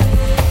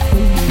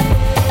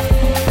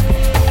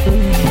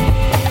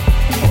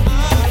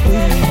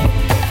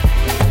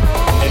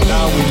 And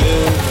now we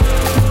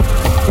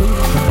live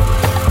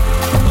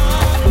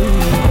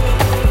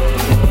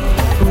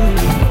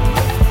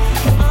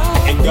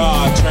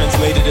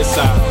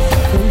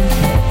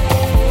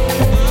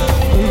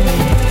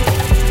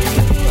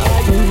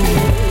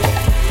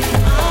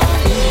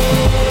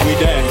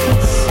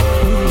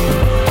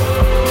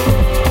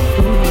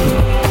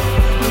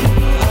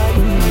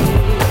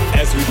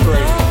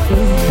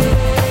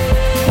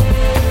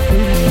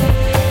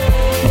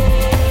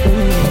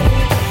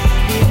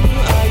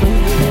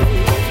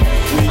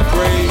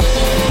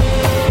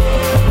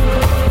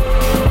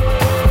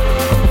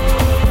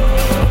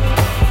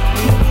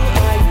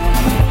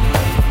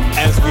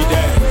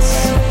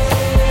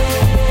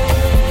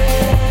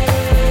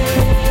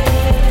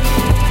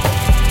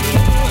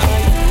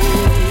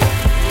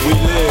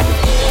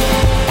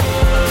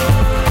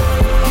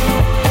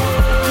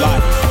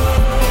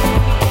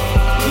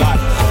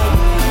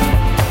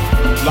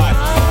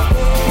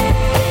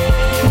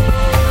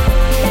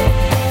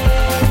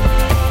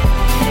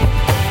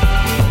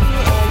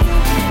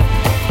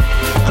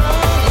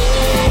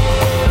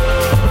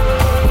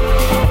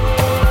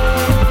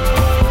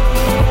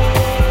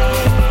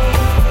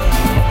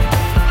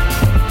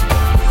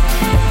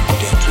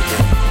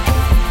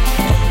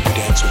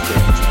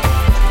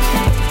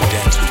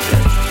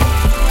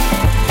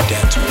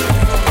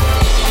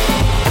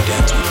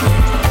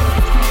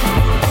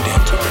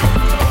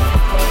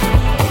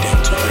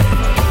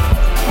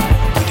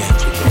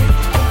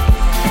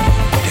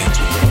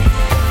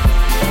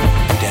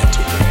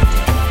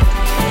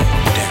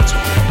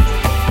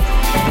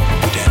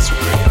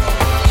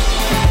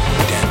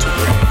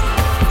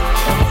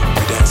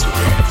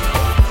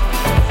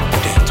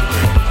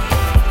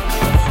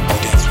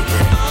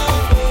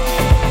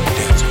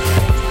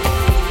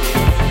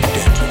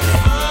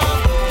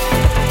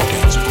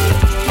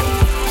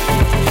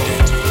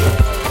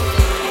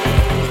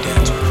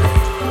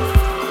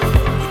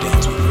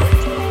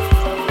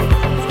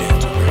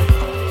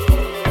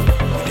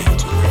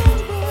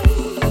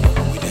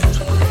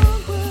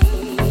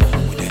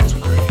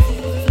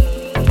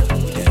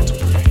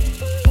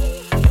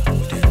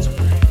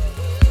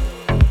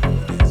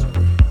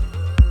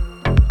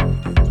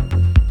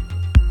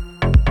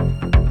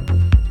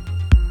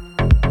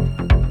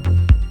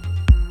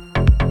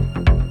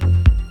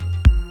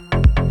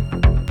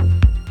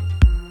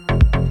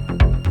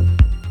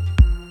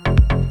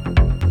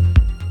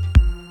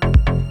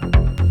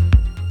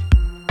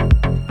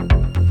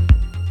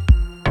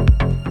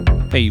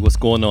Hey, what's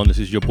going on? This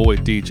is your boy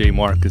DJ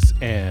Marcus,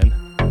 and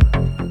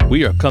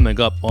we are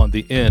coming up on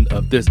the end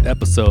of this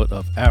episode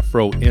of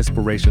Afro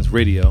Inspirations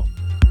Radio,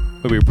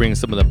 where we bring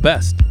some of the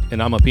best in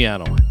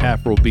Amapiano,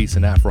 Afro beats,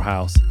 and Afro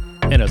house,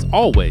 and as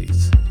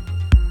always,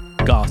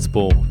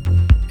 gospel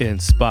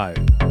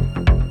inspired.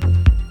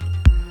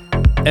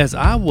 As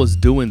I was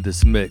doing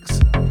this mix,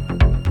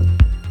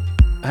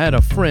 I had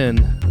a friend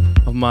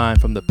of mine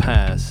from the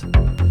past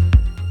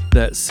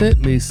that sent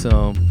me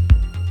some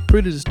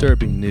pretty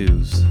disturbing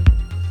news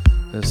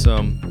and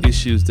some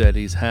issues that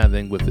he's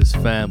having with his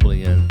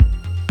family,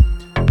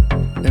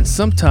 and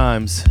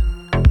sometimes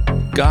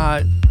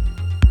God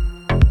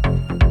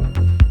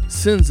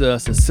sends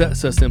us and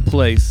sets us in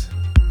place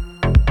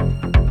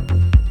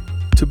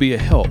to be a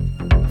help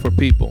for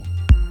people.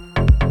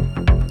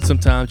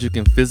 Sometimes you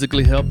can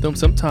physically help them.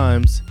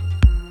 Sometimes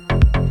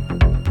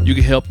you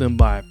can help them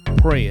by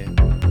praying.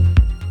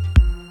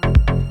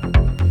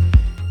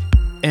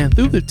 And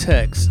through the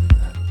text,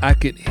 I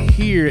could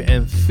hear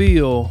and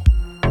feel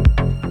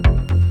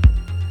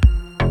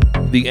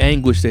the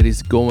anguish that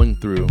he's going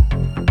through.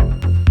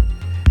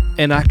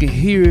 And I can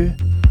hear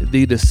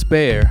the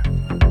despair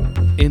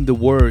in the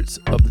words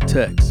of the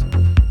text.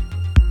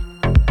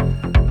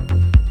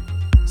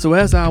 So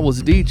as I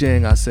was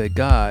DJing, I said,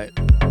 God,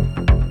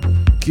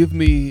 give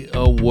me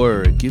a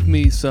word, give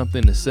me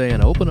something to say.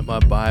 And I opened up my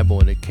Bible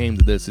and it came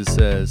to this. It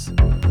says,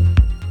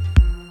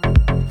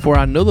 for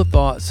I know the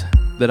thoughts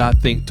that I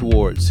think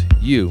towards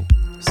you,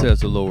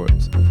 says the Lord,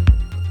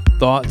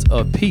 thoughts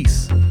of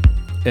peace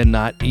and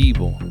not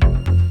evil,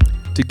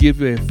 to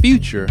give you a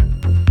future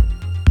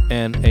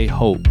and a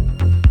hope.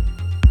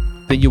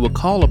 Then you will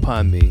call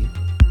upon me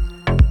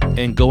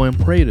and go and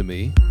pray to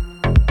me,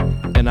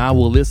 and I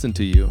will listen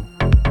to you.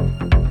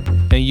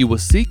 And you will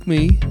seek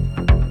me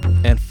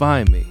and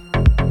find me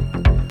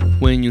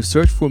when you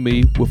search for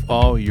me with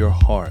all your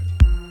heart.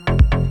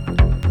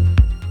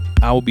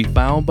 I will be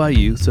found by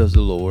you, says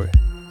the Lord,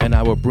 and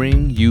I will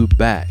bring you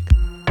back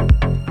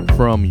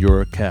from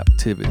your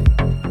captivity.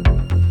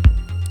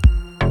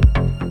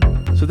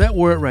 So that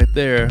word right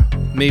there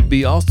may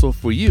be also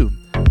for you.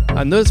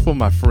 I know it's for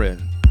my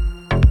friend.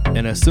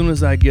 And as soon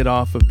as I get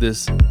off of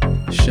this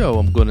show,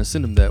 I'm going to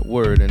send him that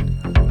word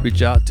and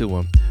reach out to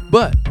him.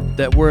 But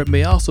that word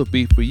may also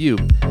be for you.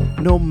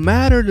 No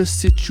matter the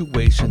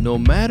situation, no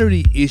matter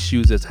the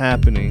issues that's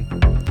happening,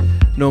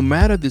 no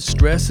matter the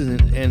stresses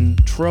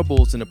and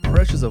troubles and the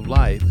pressures of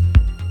life,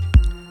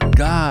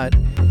 God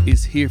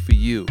is here for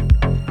you.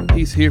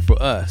 He's here for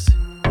us.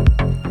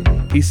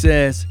 He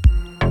says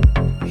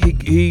he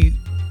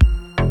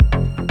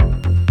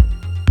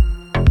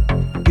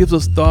gives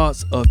us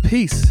thoughts of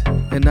peace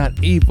and not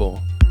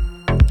evil,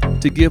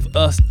 to give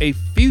us a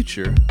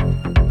future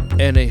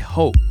and a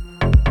hope.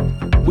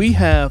 We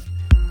have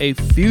a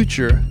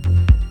future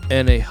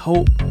and a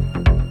hope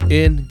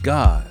in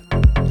God.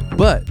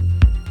 But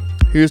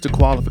here's the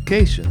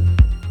qualification.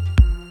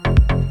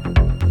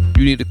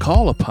 You need to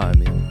call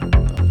upon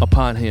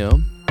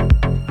him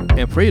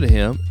and pray to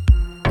him,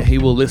 and he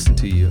will listen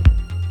to you.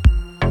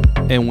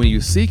 And when you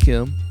seek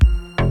him,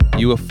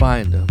 you will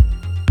find him.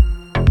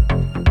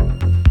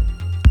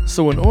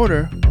 So in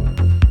order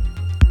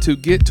to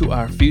get to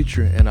our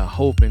future and our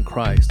hope in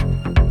Christ,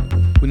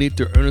 we need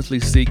to earnestly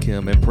seek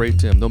him and pray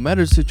to him. No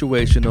matter the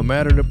situation, no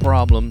matter the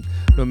problem,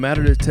 no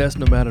matter the test,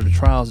 no matter the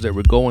trials that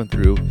we're going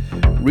through,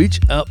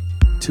 reach up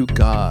to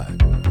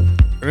God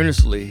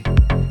earnestly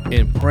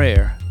in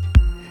prayer.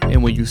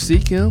 And when you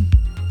seek him,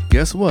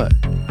 guess what?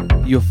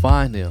 You'll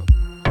find him.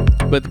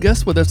 But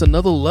guess what? There's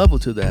another level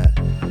to that.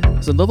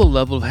 There's another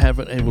level of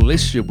having a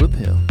relationship with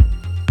him.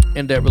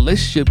 And that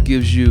relationship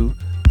gives you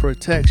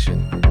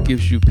protection,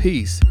 gives you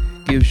peace,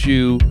 gives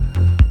you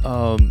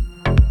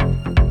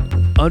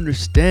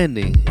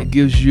understanding. It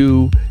gives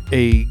you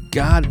a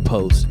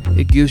guidepost.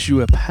 It gives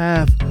you a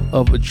path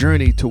of a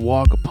journey to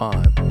walk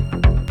upon.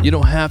 You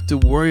don't have to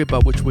worry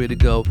about which way to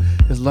go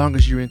as long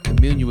as you're in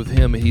communion with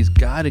him and he's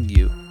guiding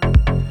you.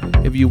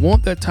 If you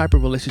want that type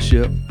of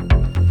relationship,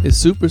 it's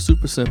super,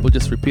 super simple.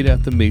 Just repeat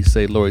after me.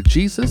 Say, Lord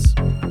Jesus,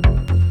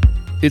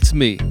 it's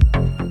me.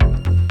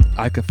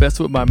 I confess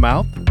with my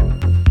mouth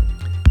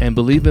and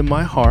believe in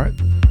my heart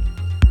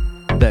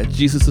that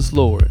Jesus is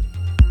Lord.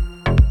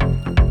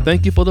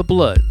 Thank you for the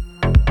blood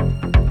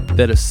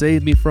that has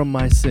saved me from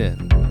my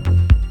sin.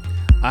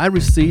 I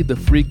receive the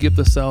free gift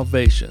of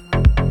salvation,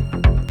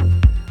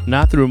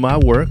 not through my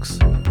works,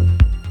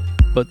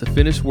 but the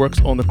finished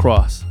works on the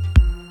cross.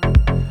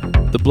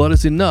 The blood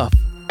is enough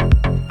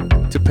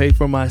to pay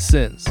for my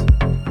sins.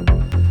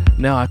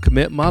 Now I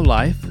commit my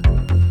life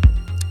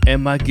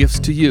and my gifts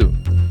to you.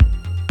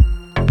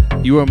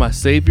 You are my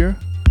Savior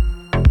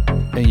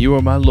and you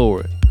are my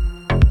Lord.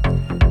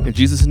 In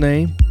Jesus'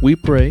 name we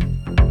pray,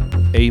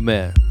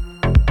 amen.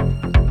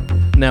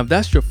 Now if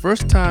that's your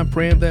first time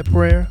praying that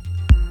prayer,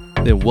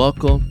 then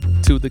welcome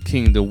to the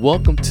kingdom.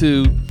 Welcome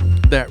to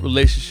that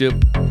relationship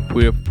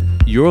with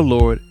your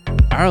Lord,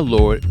 our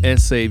Lord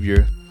and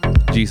Savior,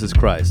 Jesus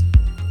Christ.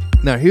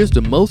 Now here's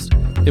the most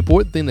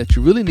important thing that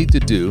you really need to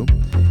do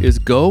is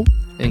go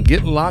and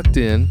get locked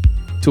in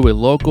to a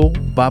local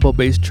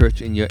Bible-based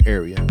church in your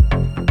area.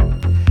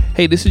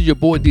 Hey, this is your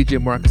boy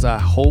DJ Marcus. I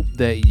hope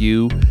that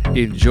you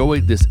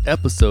enjoyed this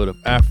episode of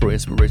Afro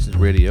Inspirations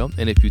Radio.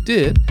 And if you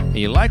did, and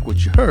you like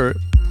what you heard,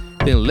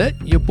 then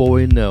let your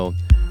boy know.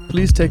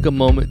 Please take a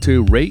moment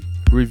to rate,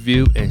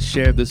 review, and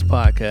share this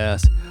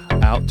podcast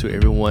out to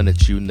everyone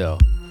that you know.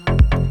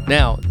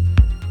 Now,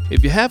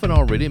 if you haven't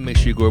already, make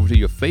sure you go over to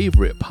your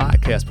favorite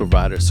podcast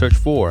provider, search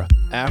for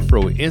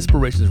Afro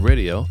Inspirations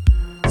Radio,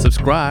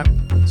 subscribe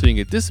so you can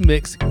get this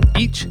mix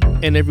each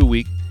and every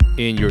week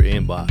in your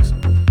inbox.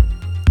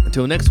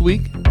 Until next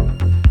week,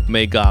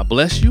 may God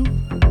bless you,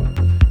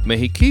 may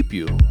He keep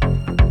you,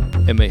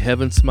 and may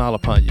heaven smile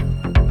upon you.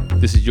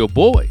 This is your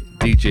boy,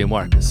 DJ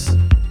Marcus,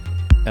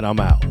 and I'm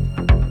out.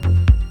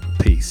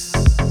 Peace.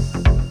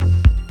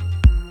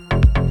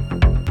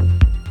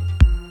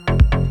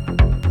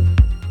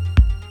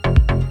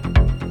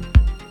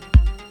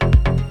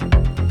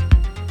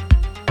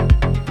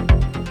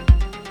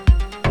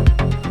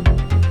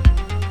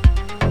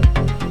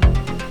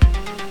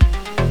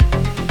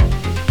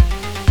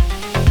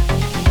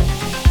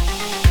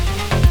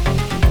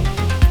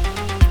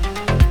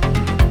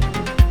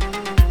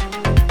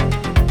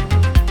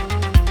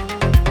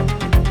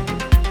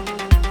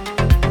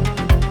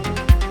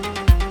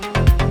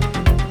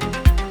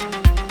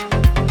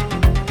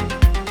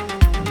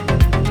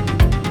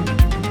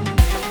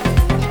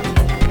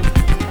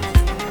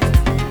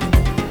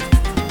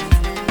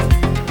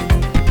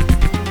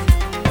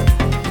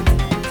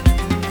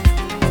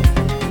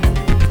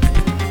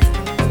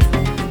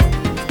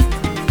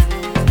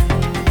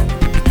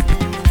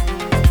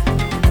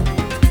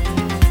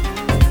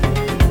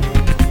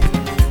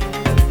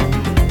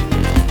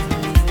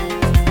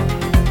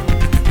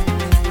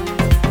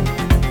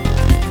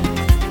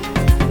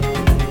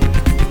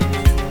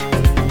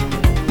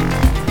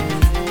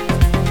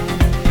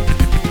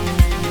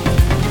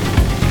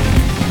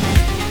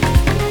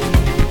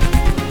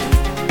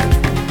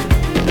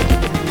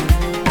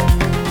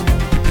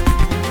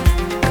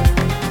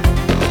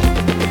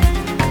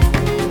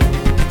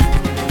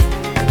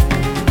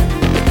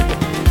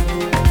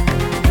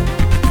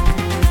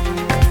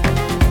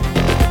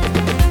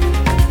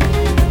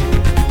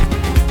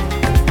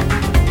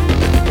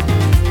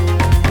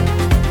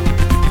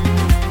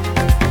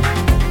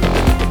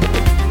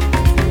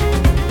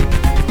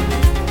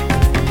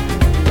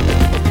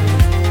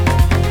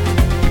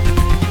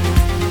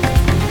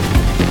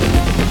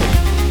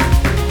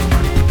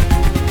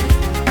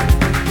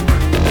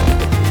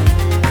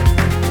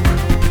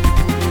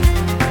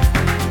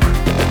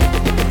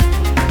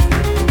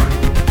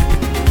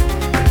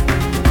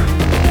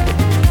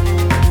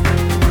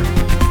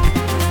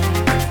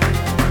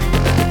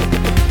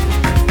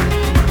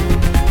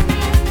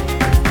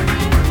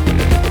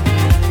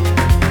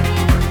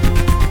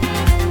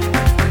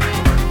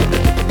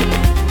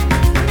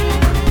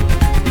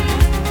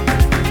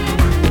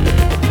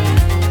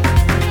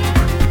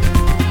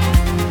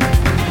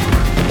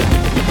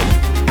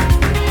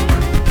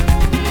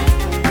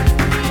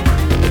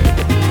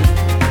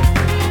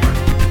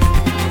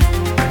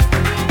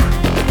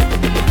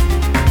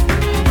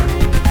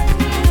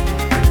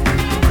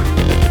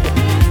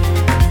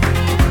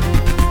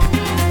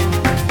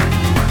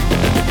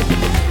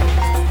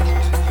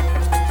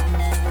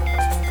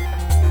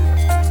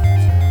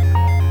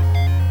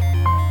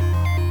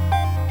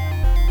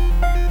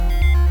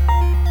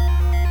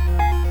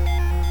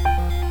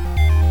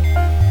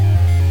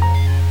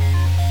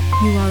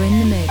 You are in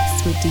the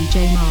mix with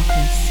DJ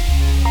Marcus.